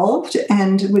and involved,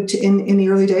 and in the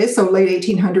early days, so late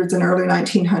 1800s and early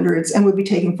 1900s, and would be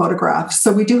taking photographs.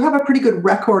 So we do have a pretty good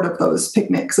record of those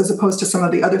picnics as opposed to some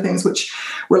of the other things which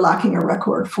we're lacking a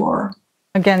record for.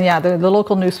 Again, yeah, the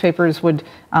local newspapers would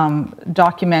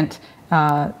document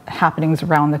happenings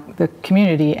around the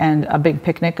community, and a big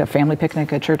picnic, a family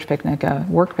picnic, a church picnic, a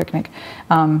work picnic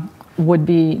would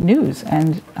be news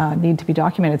and need to be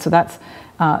documented. So that's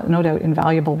no doubt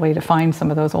invaluable way to find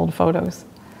some of those old photos.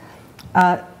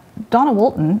 Donna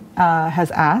Woolton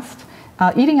has asked,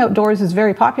 eating outdoors is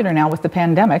very popular now with the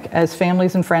pandemic as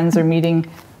families and friends are meeting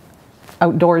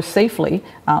outdoors safely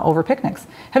over picnics.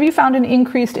 Have you found an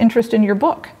increased interest in your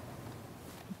book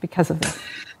because of this?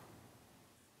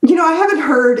 I haven't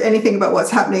heard anything about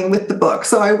what's happening with the book,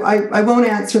 so I won't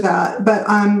answer that. But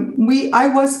I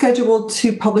was scheduled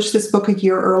to publish this book a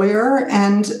year earlier,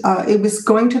 and it was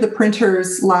going to the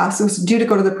printers it was due to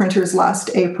go to the printers last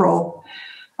April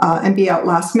and be out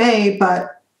last May.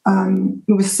 But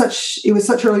it was such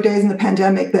early days in the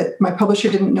pandemic that my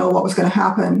publisher didn't know what was going to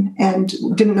happen and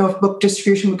didn't know if book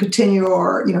distribution would continue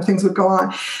or things would go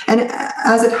on. And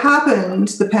as it happened,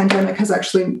 the pandemic has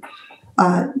actually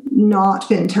not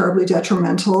been terribly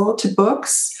detrimental to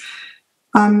books.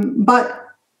 But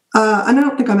I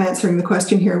don't think I'm answering the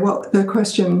question here. Well, the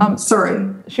question,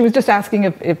 sorry. She was just asking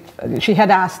if she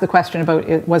had asked the question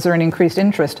about was there an increased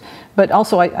interest, but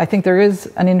also I think there is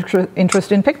an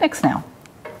interest in picnics now.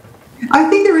 I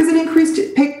think there is an increased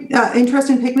interest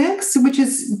in picnics, which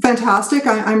is fantastic.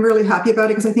 I'm really happy about it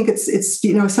because I think it's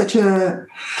such a...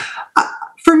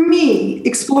 for me,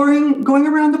 exploring, going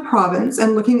around the province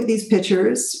and looking at these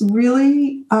pictures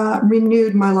really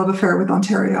renewed my love affair with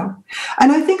Ontario.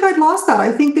 And I think I'd lost that.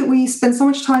 I think that we spend so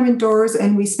much time indoors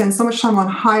and we spend so much time on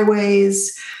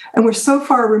highways, and we're so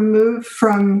far removed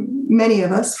from, many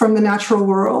of us, from the natural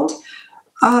world.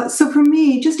 So for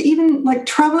me, just even like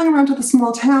traveling around to the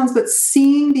small towns, but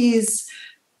seeing these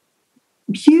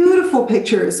beautiful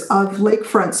pictures of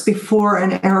lakefronts before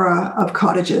an era of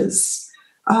cottages,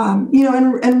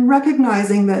 and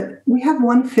recognizing that we have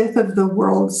 1/5 of the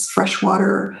world's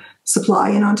freshwater supply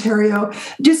in Ontario.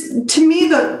 Just to me,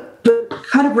 the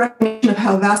kind of recognition of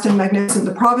how vast and magnificent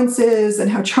the province is and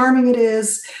how charming it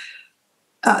is,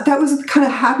 that was the kind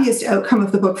of happiest outcome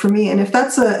of the book for me. And if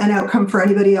that's an outcome for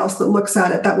anybody else that looks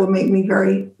at it, that will make me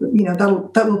very,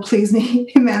 that will please me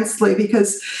immensely,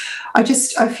 because I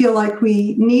feel like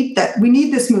we need that. We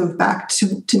need this move back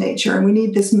to nature, and we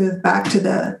need this move back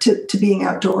to being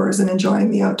outdoors and enjoying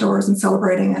the outdoors and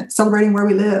celebrating it, celebrating where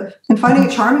we live and finding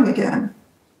it charming again.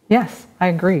 Yes, I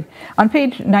agree. On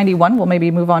page 91, we'll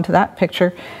maybe move on to that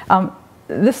picture.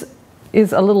 This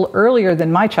is a little earlier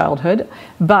than my childhood,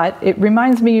 but it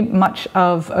reminds me much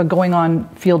of going on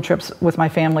field trips with my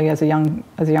family as a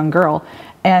young girl.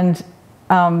 And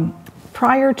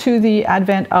prior to the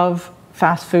advent of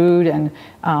fast food and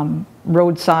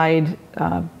roadside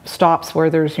stops where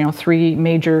there's 3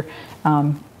 major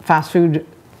fast food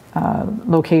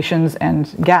locations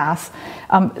and gas,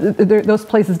 those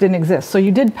places didn't exist. So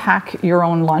you did pack your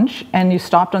own lunch, and you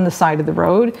stopped on the side of the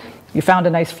road. You found a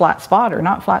nice flat spot or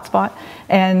not flat spot,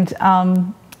 and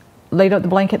laid out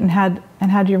the blanket and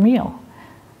had your meal.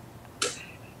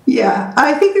 Yeah,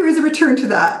 I think there is a return to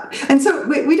that. And so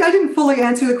I didn't fully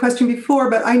answer the question before,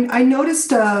 but I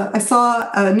noticed, I saw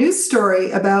a news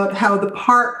story about how the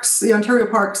Ontario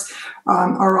parks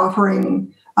are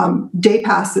offering day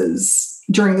passes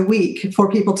during the week for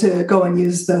people to go and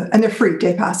use and they're free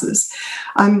day passes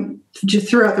just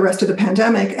throughout the rest of the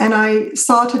pandemic. And I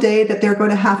saw today that they're going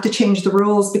to have to change the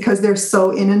rules because they're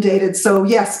so inundated. So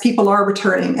yes, people are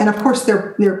returning. And of course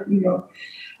they're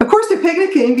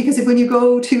picnicking, because when you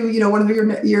go to, one of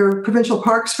your provincial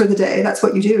parks for the day, that's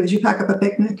what you do, is you pack up a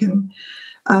picnic. And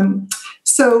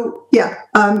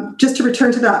just to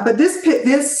return to that. But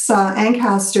this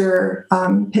Ancaster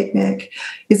picnic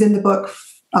is in the book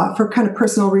for kind of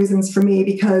personal reasons for me,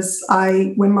 because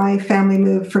when my family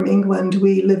moved from England,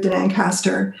 we lived in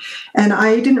Ancaster. And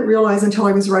I didn't realize until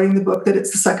I was writing the book that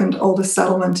it's the second oldest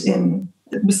settlement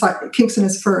Kingston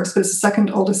is first, but it's the second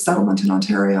oldest settlement in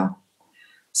Ontario.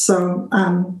 So,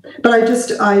 but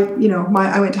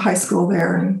I went to high school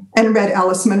there and read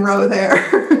Alice Munro there.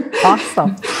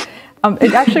 Awesome.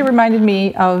 It actually reminded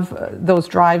me of those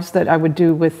drives that I would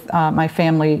do with my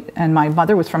family, and my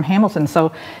mother was from Hamilton,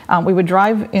 so we would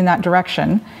drive in that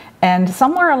direction, and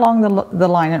somewhere along the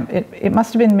line, it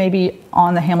must have been maybe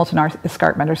on the Hamilton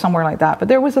Escarpment or somewhere like that, but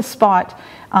there was a spot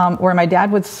where my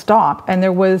dad would stop, and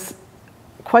there was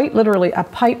quite literally a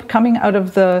pipe coming out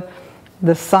of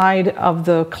the side of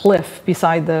the cliff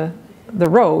beside the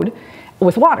road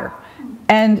with water.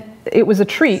 And it was a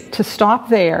treat to stop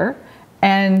there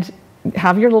and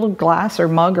have your little glass or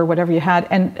mug or whatever you had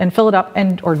and fill it up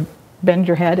or bend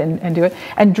your head and do it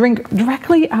and drink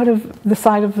directly out of the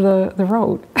side of the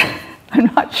road. I'm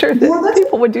not sure that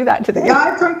people would do that today. Yeah,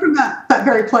 I've drunk from that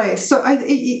very place. So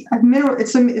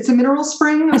it's a mineral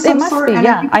spring of some sort. It must be,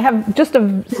 yeah. I have just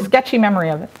a sketchy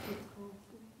memory of it.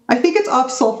 I think it's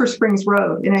off Sulphur Springs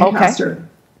Road in Ancaster.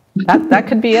 Okay. That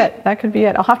could be it. That could be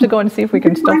it. I'll have to go and see if we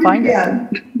can still find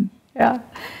it. Yeah.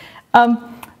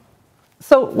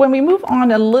 So when we move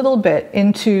on a little bit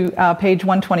into page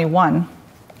 121,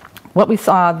 what we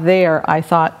saw there, I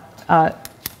thought,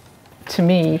 to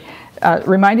me,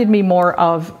 reminded me more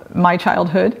of my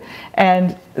childhood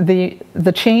and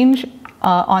the change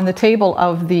on the table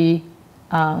of the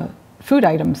food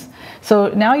items. So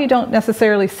now you don't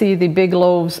necessarily see the big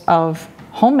loaves of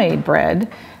homemade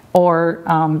bread or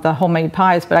the homemade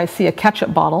pies, but I see a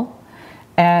ketchup bottle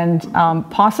and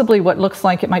possibly what looks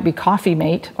like it might be Coffee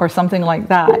Mate or something like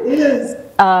that. It is.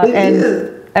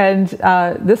 And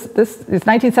this is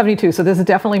 1972, so this is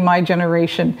definitely my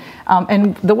generation.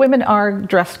 And the women are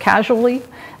dressed casually.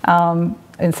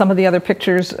 In some of the other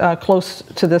pictures close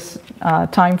to this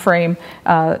time frame,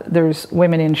 there's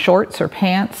women in shorts or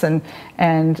pants, and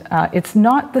it's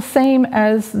not the same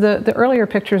as the earlier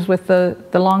pictures with the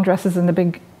long dresses and the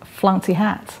big flouncy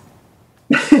hats.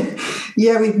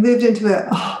 Yeah, we've moved into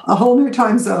a whole new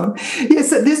time zone. Yes,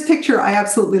 this picture I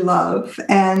absolutely love,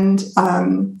 and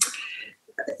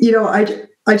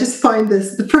I just find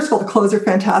this, first of all, the clothes are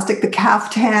fantastic. The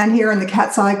caftan here and the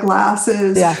cat's eye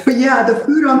glasses. Yeah. But yeah, the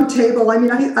food on the table. I mean,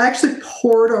 I actually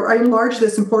I enlarged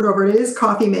this and poured over. It is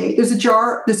coffee mate. There's a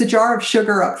jar of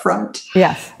sugar up front.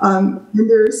 Yes. And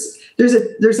there's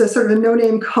a sort of a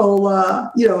no-name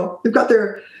cola. You know, they've got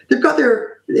their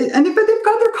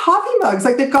coffee mugs.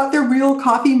 Like they've got their real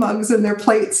coffee mugs and their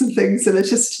plates and things. And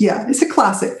it's just, yeah, it's a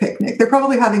classic picnic. They're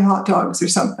probably having hot dogs or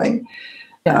something.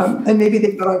 Yes. And maybe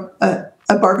they've got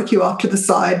a barbecue off to the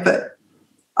side, but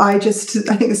I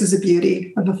think this is a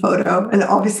beauty of a photo. And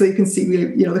obviously you can see,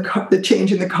 you know, the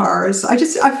change in the cars. I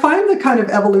find the kind of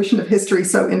evolution of history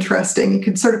so interesting. You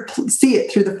can sort of see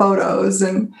it through the photos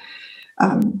and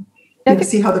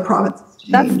see how the province has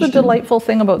changed. That's the delightful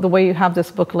thing about the way you have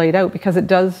this book laid out, because it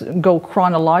does go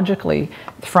chronologically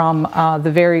from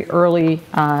the very early,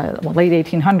 late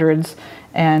 1800s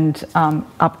and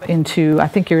up into, I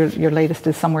think your latest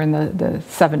is somewhere in the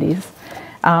 70s.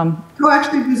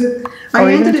 Actually,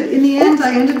 I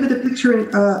ended with a picture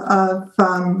of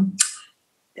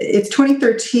it's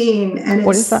 2013, and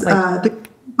what it's is that like? the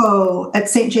Depot at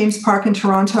St. James Park in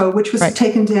Toronto, which was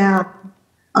taken down,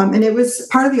 and it was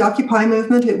part of the Occupy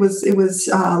movement. It was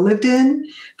lived in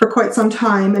for quite some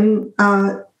time, and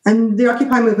the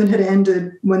Occupy movement had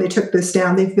ended when they took this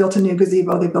down. They've built a new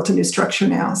gazebo. They've built a new structure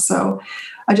now. So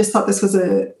I just thought this is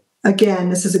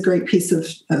a great piece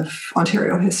of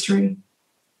Ontario history.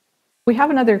 We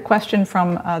have another question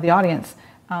from the audience.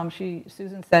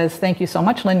 Susan says, thank you so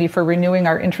much, Lindy, for renewing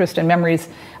our interest and memories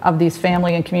of these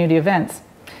family and community events.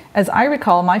 As I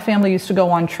recall, my family used to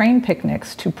go on train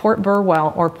picnics to Port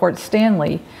Burwell or Port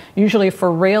Stanley, usually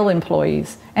for rail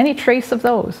employees. Any trace of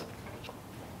those?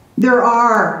 There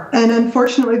are, and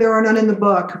unfortunately there are none in the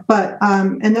book, but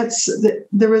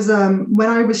there was when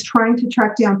I was trying to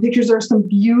track down pictures, there are some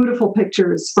beautiful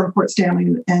pictures from Port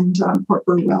Stanley and Port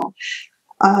Burwell.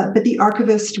 But the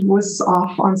archivist was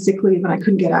off on sick leave and I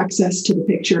couldn't get access to the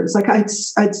pictures. Like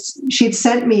she'd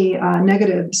sent me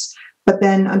negatives, but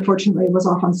then unfortunately was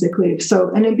off on sick leave.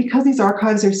 So, and then because these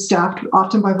archives are staffed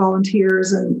often by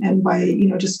volunteers and by,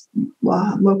 just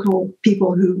local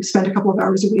people who spend a couple of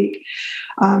hours a week,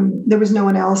 there was no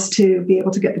one else to be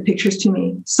able to get the pictures to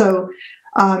me. So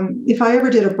if I ever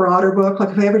did a broader book, like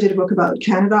if I ever did a book about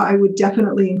Canada, I would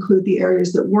definitely include the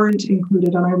areas that weren't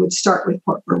included. And I would start with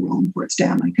Port Burwell and Port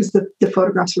Stanley because the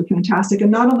photographs were fantastic.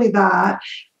 And not only that,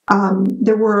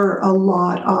 there were a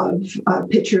lot of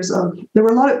pictures of, there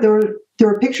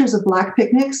were pictures of Black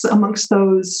picnics amongst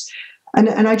those. And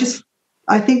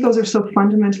I think those are so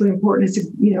fundamentally important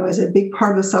as a big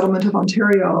part of the settlement of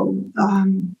Ontario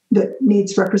that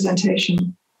needs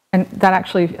representation. And that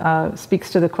actually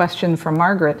speaks to the question from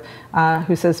Margaret,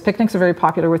 who says, picnics are very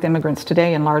popular with immigrants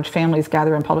today and large families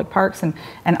gather in public parks. And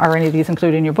are any of these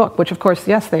included in your book? Which, of course,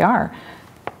 yes, they are.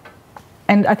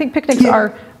 And I think picnics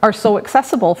are so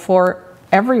accessible for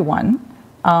everyone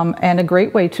and a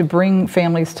great way to bring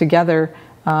families together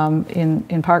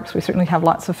in parks. We certainly have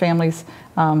lots of families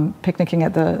picnicking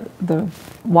at the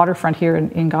waterfront here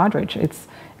in Godrich.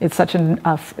 It's such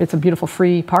it's a beautiful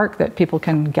free park that people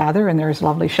can gather, and there's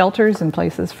lovely shelters and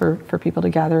places for people to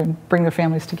gather and bring their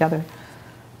families together.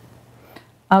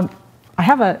 I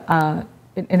have and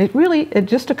it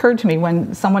just occurred to me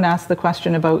when someone asked the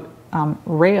question about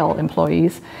rail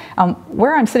employees.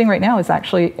 Where I'm sitting right now is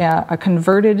actually a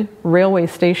converted railway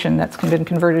station that's been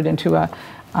converted into a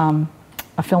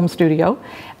film studio.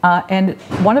 And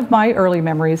one of my early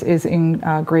memories is in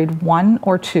grade 1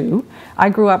 or 2. I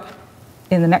grew up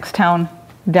in the next town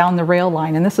down the rail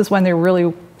line, and this is when there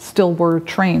really still were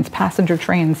trains, passenger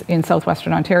trains in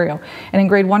southwestern Ontario. And in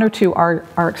grade 1 or 2,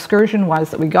 our excursion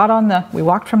was that we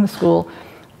walked from the school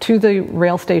to the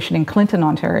rail station in Clinton,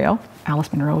 Ontario,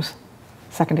 Alice Munro's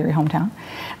secondary hometown,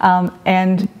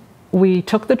 and we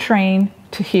took the train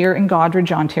to here in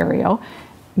Godrich, Ontario.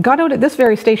 Got out at this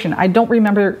very station. I don't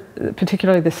remember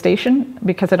particularly the station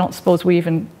because I don't suppose we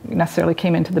even necessarily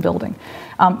came into the building.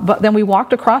 But then we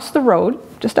walked across the road,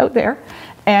 just out there,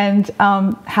 and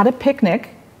had a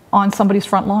picnic on somebody's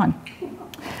front lawn.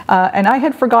 And I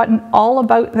had forgotten all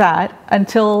about that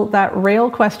until that rail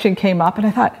question came up, and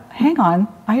I thought, hang on,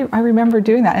 I remember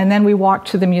doing that. And then we walked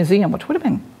to the museum, which would have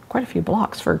been quite a few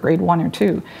blocks for grade 1 or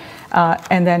 2,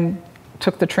 and then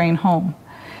took the train home.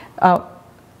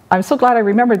 I'm so glad I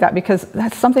remembered that because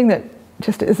that's something that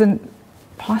just isn't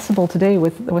possible today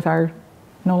with our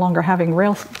no longer having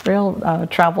rail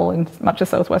travel in much of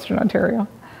southwestern Ontario.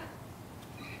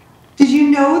 Did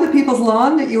you know the people's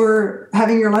lawn that you were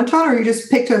having your lunch on, or you just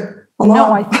picked a lawn?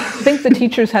 No, I think the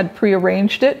teachers had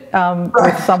prearranged it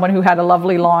with someone who had a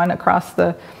lovely lawn across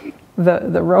the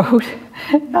the road.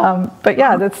 But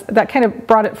yeah, that kind of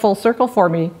brought it full circle for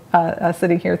me,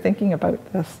 sitting here thinking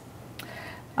about this.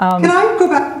 Can I go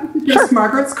back to just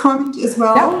Margaret's comment as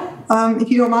well, if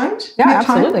you don't mind? Yeah,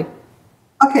 absolutely.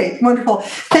 Okay, wonderful.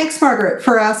 Thanks, Margaret,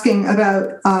 for asking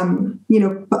about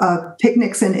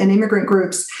picnics and immigrant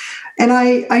groups. And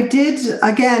I did,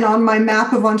 again, on my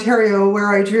map of Ontario,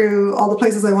 where I drew all the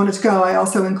places I wanted to go, I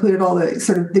also included all the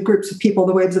sort of the groups of people,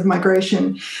 the waves of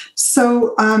migration.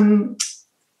 So, and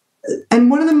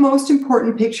one of the most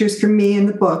important pictures for me in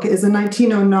the book is a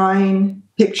 1909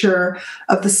 picture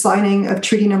of the signing of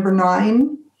Treaty Number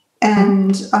 9.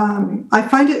 And I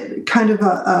find it kind of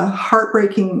a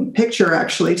heartbreaking picture,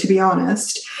 actually, to be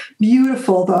honest.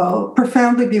 Beautiful, though,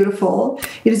 profoundly beautiful.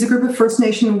 It is a group of First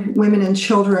Nation women and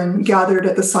children gathered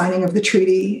at the signing of the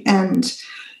treaty, and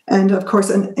of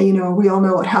course, we all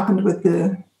know what happened with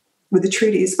the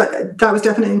treaties, but that was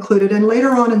definitely included. And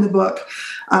later on in the book,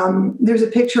 there's a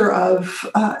picture of,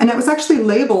 and it was actually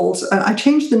labeled. I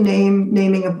changed the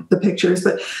naming of the pictures,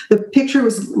 but the picture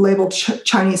was labeled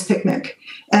Chinese Picnic.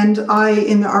 And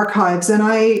in the archives, and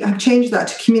I have changed that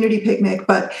to community picnic,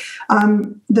 but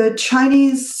the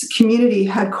Chinese community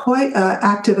had quite an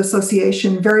active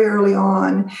association very early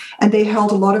on, and they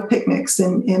held a lot of picnics they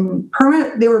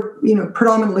were,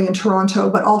 predominantly in Toronto,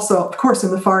 but also, of course,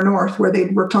 in the far north where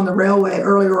they'd worked on the railway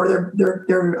earlier, or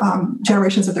their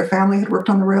generations of their family had worked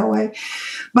on the railway.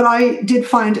 But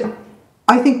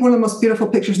I think one of the most beautiful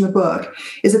pictures in the book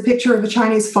is a picture of a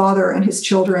Chinese father and his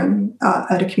children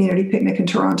at a community picnic in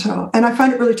Toronto. And I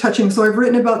find it really touching. So I've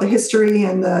written about the history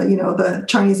and the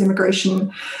Chinese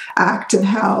Immigration Act and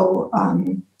how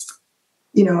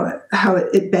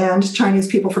it banned Chinese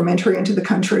people from entering into the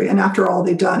country. And after all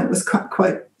they'd done, it was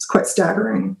quite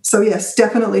staggering. So yes,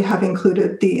 definitely have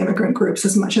included the immigrant groups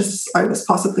as much as I was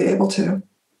possibly able to.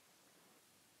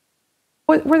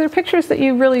 Were there pictures that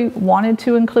you really wanted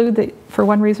to include that for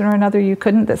one reason or another you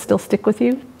couldn't, that still stick with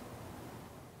you?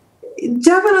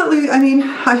 Definitely. I mean,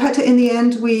 I had to, in the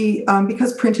end,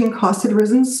 because printing cost had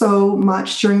risen so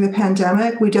much during the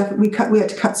pandemic, we had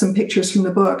to cut some pictures from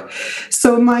the book.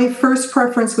 So my first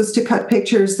preference was to cut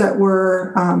pictures that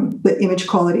were, the image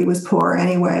quality was poor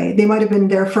anyway. They might have been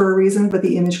there for a reason, but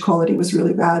the image quality was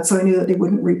really bad. So I knew that they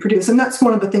wouldn't reproduce. And that's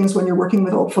one of the things when you're working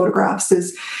with old photographs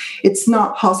is it's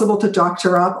not possible to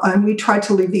doctor up. And we tried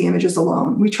to leave the images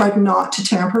alone. We tried not to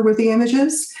tamper with the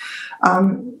images.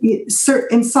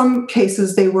 In some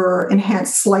cases, they were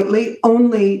enhanced slightly,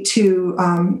 only to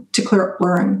clear up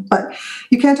blurring. But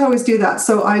you can't always do that.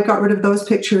 So I got rid of those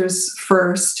pictures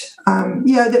first.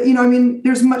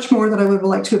 There's much more that I would have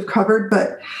liked to have covered,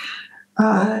 but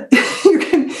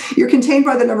you're contained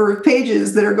by the number of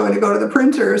pages that are going to go to the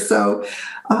printer. So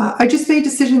I just made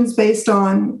decisions based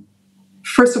on,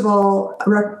 first of all,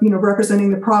 representing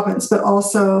the province, but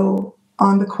also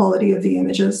on the quality of the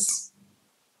images.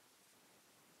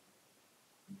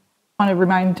 I want to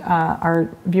remind our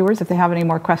viewers, if they have any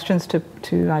more questions, to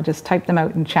just type them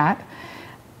out in chat.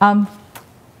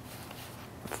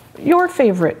 Your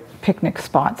favorite picnic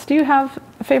spots. Do you have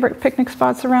favorite picnic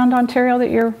spots around Ontario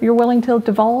that you're willing to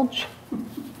divulge?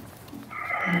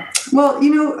 Well,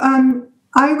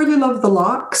 I really love the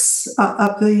locks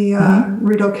up the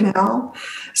Rideau Canal.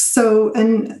 So,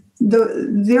 and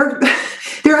they're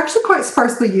actually quite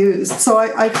sparsely used. So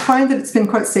I find that it's been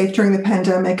quite safe during the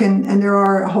pandemic, and there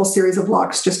are a whole series of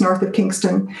locks just north of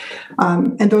Kingston,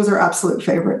 and those are absolute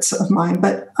favorites of mine.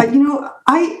 But I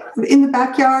in the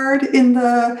backyard, in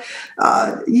the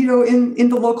in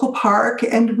the local park,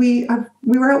 and we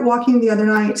were out walking the other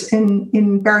night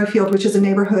in Barryfield, which is a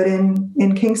neighborhood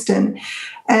in Kingston,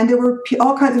 and there were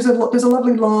all kinds. There's a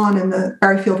lovely lawn in the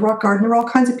Barryfield Rock Garden. There were all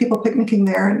kinds of people picnicking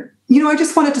there. And, I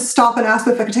just wanted to stop and ask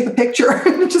them if I could take a picture.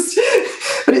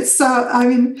 But it's, I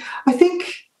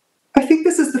think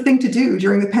this is the thing to do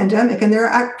during the pandemic. And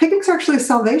picnics are actually a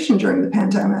salvation during the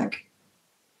pandemic.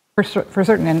 For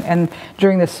certain. And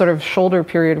during this sort of shoulder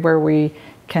period where we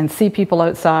can see people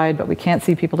outside, but we can't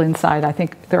see people inside, I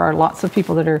think there are lots of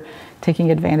people that are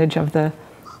taking advantage of the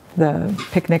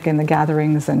picnic and the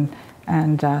gatherings and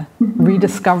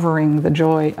rediscovering the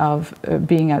joy of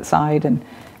being outside and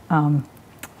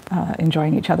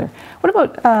enjoying each other. What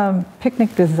about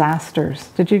picnic disasters?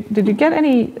 Did you get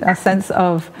any sense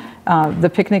of the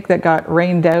picnic that got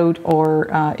rained out or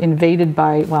invaded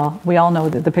by? Well, we all know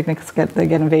that the picnics get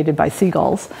invaded by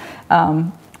seagulls.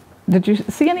 Did you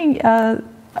see any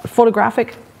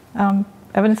photographic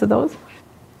evidence of those?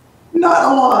 Not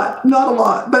a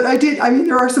lot, but I did. I mean,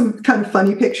 there are some kind of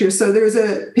funny pictures. So there's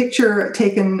a picture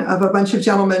taken of a bunch of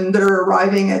gentlemen that are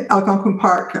arriving at Algonquin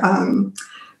Park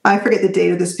I forget the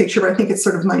date of this picture, but I think it's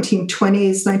sort of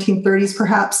 1920s, 1930s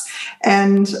perhaps.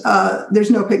 And there's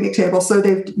no picnic table. So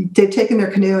they've taken their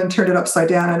canoe and turned it upside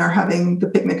down and are having the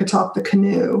picnic atop the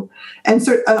canoe. And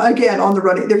so again,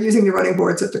 they're using the running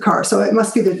boards of the car. So it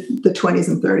must be the 20s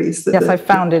and 30s. Yes, I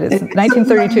found it. It's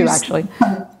 1932, actually.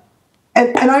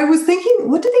 And I was thinking,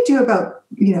 what did they do about,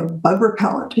 bug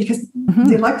repellent? Because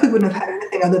they likely wouldn't have had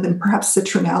anything other than perhaps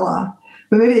citronella.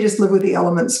 But maybe they just live with the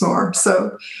elements more.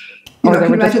 So, I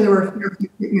can imagine there were a few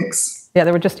picnics. Yeah,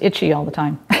 they were just itchy all the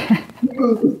time.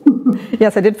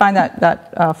 Yes, I did find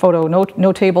that photo.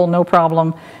 No table, no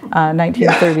problem,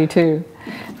 1932.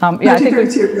 I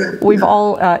think we've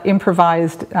all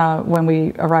improvised when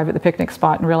we arrive at the picnic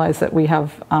spot and realize that we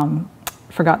have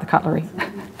forgot the cutlery.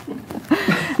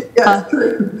 Yes,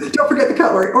 true. Don't forget the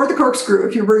cutlery or the corkscrew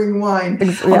if you're bringing wine.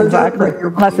 Yeah, exactly.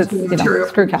 Unless it's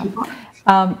screw cap.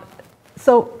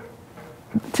 So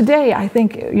today, I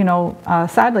think,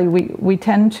 sadly, we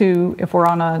tend to, if we're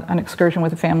on an excursion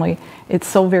with a family, it's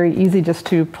so very easy just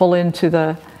to pull into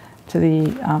the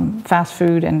fast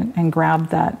food and grab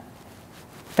that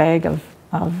bag of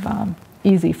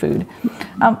easy food.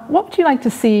 What would you like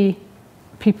to see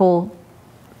people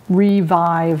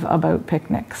revive about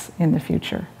picnics in the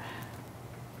future?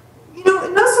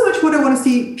 Not so much what I want to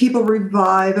see people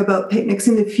revive about picnics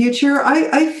in the future.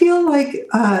 I feel like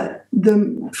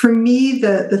for me,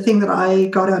 the thing that I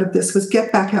got out of this was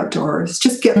get back outdoors.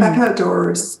 Just get back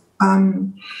outdoors.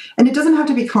 And it doesn't have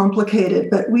to be complicated,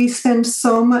 but we spend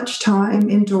so much time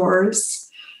indoors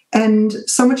and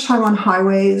so much time on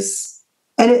highways.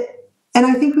 And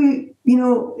I think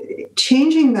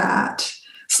changing that,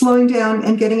 slowing down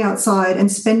and getting outside and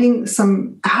spending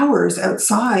some hours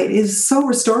outside is so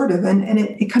restorative, and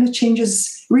it kind of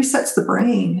resets the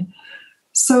brain.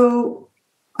 So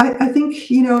I think,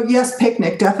 yes,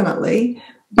 picnic, definitely,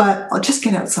 but I'll just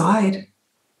get outside.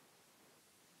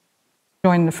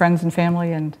 Join the friends and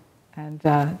family and can,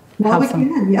 yeah.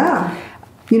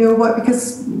 You know what,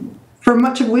 because for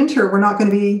much of winter, we're not going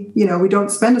to be, we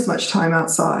don't spend as much time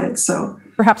outside, so.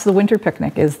 Perhaps the winter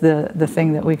picnic is the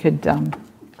thing that we could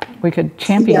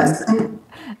champion. Yes,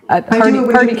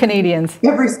 Party Canadians.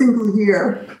 Every single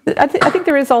year. I think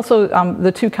there is also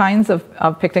the two kinds of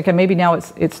picnic, and maybe now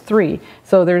it's three.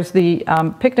 So there's the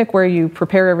picnic where you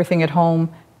prepare everything at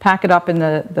home, pack it up in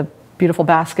the beautiful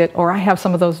basket, or I have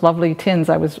some of those lovely tins.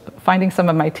 I was finding some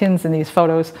of my tins in these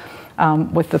photos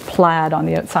with the plaid on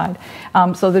the outside.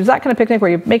 So there's that kind of picnic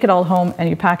where you make it all home and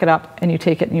you pack it up and you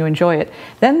take it and you enjoy it.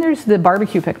 Then there's the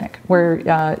barbecue picnic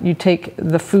where you take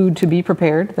the food to be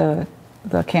prepared,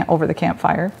 over the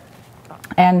campfire.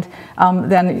 And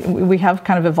then we have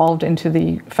kind of evolved into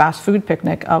the fast food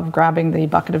picnic of grabbing the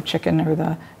bucket of chicken or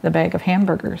the bag of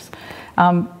hamburgers.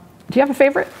 Do you have a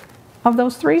favorite of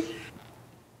those three? Do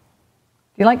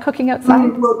you like cooking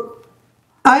outside? Well,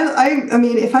 I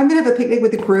mean, if I'm going to have a picnic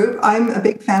with a group, I'm a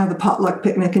big fan of the potluck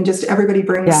picnic, and just everybody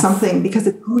brings something, because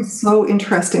it's always so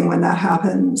interesting when that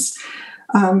happens.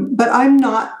 But I'm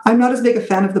not as big a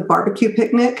fan of the barbecue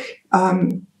picnic.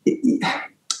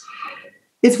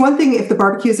 It's one thing if the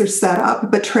barbecues are set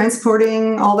up, but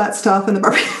transporting all that stuff and the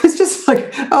barbecue is just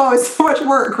like, it's so much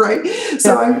work, right?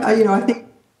 So I think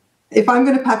if I'm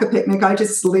going to pack a picnic, I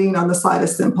just lean on the side of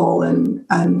simple, and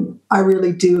I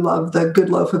really do love the good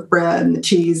loaf of bread and the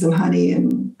cheese and honey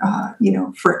and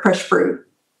fresh fruit.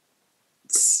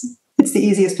 It's the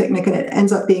easiest picnic, and it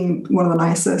ends up being one of the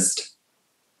nicest.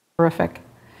 Terrific.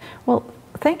 Well,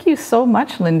 thank you so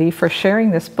much, Lindy, for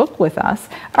sharing this book with us.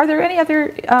 Are there any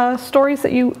other stories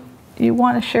that you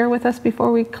want to share with us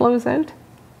before we close out?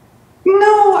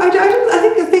 No, I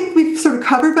think we've sort of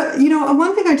covered. But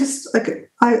one thing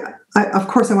of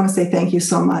course, I want to say thank you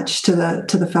so much to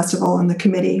the festival and the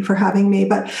committee for having me.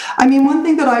 But I mean, one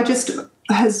thing that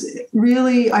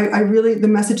the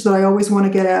message that I always want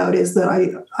to get out is that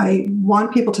I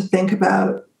want people to think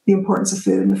about the importance of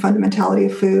food and the fundamentality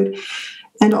of food.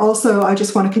 And also, I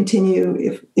just want to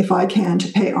continue, if I can,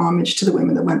 to pay homage to the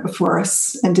women that went before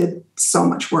us and did so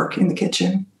much work in the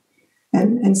kitchen,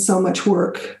 and so much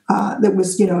work that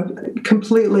was,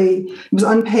 completely, it was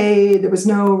unpaid. There was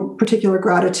no particular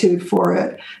gratitude for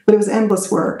it, but it was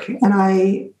endless work. And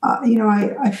I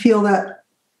feel that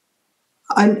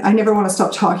I never want to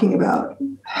stop talking about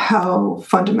how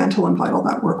fundamental and vital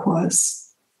that work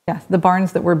was. Yes, the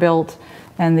barns that were built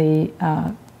and the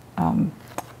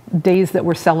days that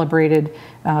were celebrated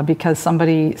because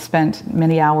somebody spent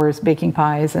many hours baking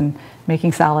pies and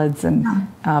making salads and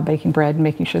baking bread and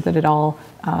making sure that it all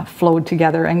flowed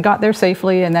together and got there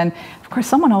safely. And then, of course,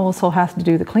 someone also has to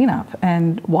do the cleanup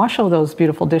and wash all those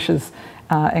beautiful dishes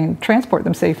and transport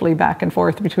them safely back and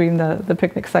forth between the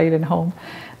picnic site and home.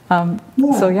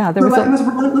 So yeah, there was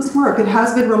relentless work. It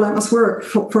has been relentless work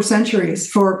for centuries,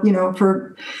 for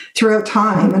throughout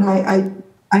time. And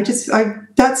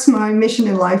that's my mission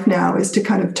in life now, is to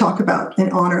kind of talk about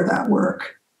and honor that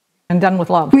work. And done with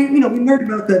love. We learned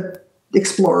about the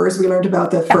explorers, we learned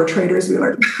about the fur traders, we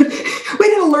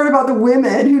didn't learn about the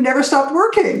women who never stopped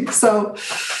working. So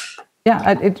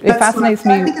yeah, it fascinates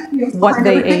me what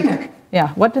they ate.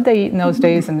 Yeah, what did they eat in those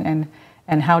days, and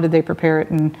how did they prepare it,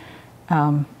 and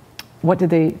what did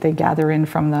they gather in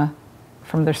from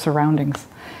their surroundings.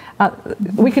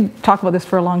 We could talk about this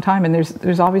for a long time, and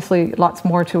there's obviously lots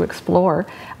more to explore.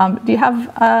 Do you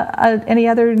have any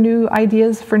other new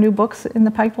ideas for new books in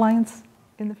the pipelines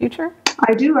in the future?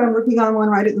 I do. I'm working on one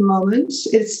right at the moment.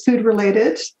 It's food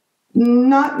related.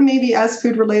 Not maybe as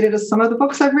food related as some of the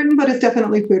books I've written, but it's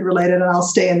definitely food related, and I'll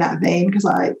stay in that vein because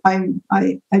I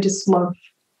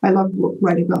love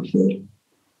writing about food.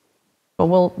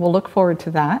 Well, we'll look forward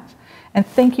to that. And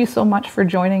thank you so much for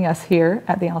joining us here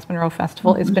at the Alice Munro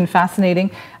Festival. It's been fascinating.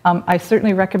 I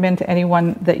certainly recommend to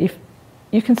anyone that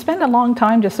you can spend a long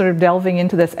time just sort of delving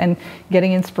into this and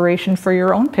getting inspiration for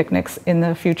your own picnics in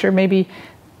the future. Maybe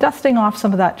dusting off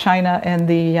some of that china and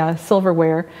the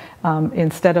silverware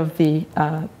instead of the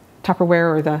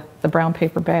Tupperware or the brown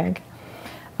paper bag.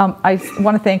 I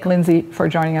want to thank Lindsay for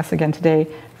joining us again today,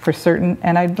 for certain.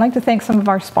 And I'd like to thank some of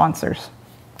our sponsors.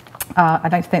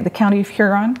 I'd like to thank the County of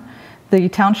Huron, the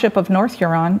Township of North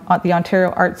Huron, the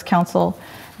Ontario Arts Council,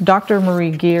 Dr.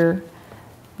 Marie Gear,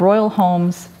 Royal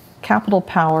Homes, Capital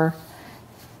Power,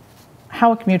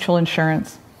 Howick Mutual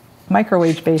Insurance,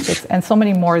 Microwage Basics, and so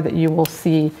many more that you will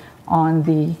see on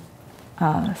the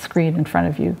screen in front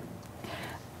of you.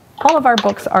 All of our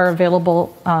books are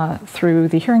available through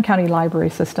the Huron County Library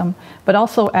System, but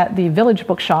also at the Village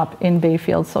Bookshop in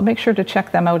Bayfield. So make sure to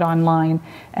check them out online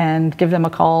and give them a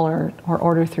call or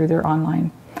order through their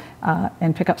online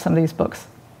and pick up some of these books.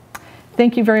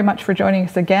 Thank you very much for joining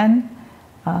us again.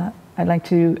 I'd like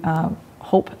to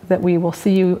hope that we will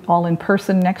see you all in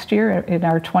person next year in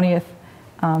our 20th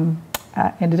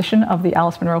edition of the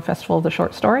Alice Munro Festival of the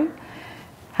Short Story.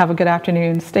 Have a good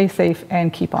afternoon, stay safe,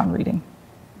 and keep on reading.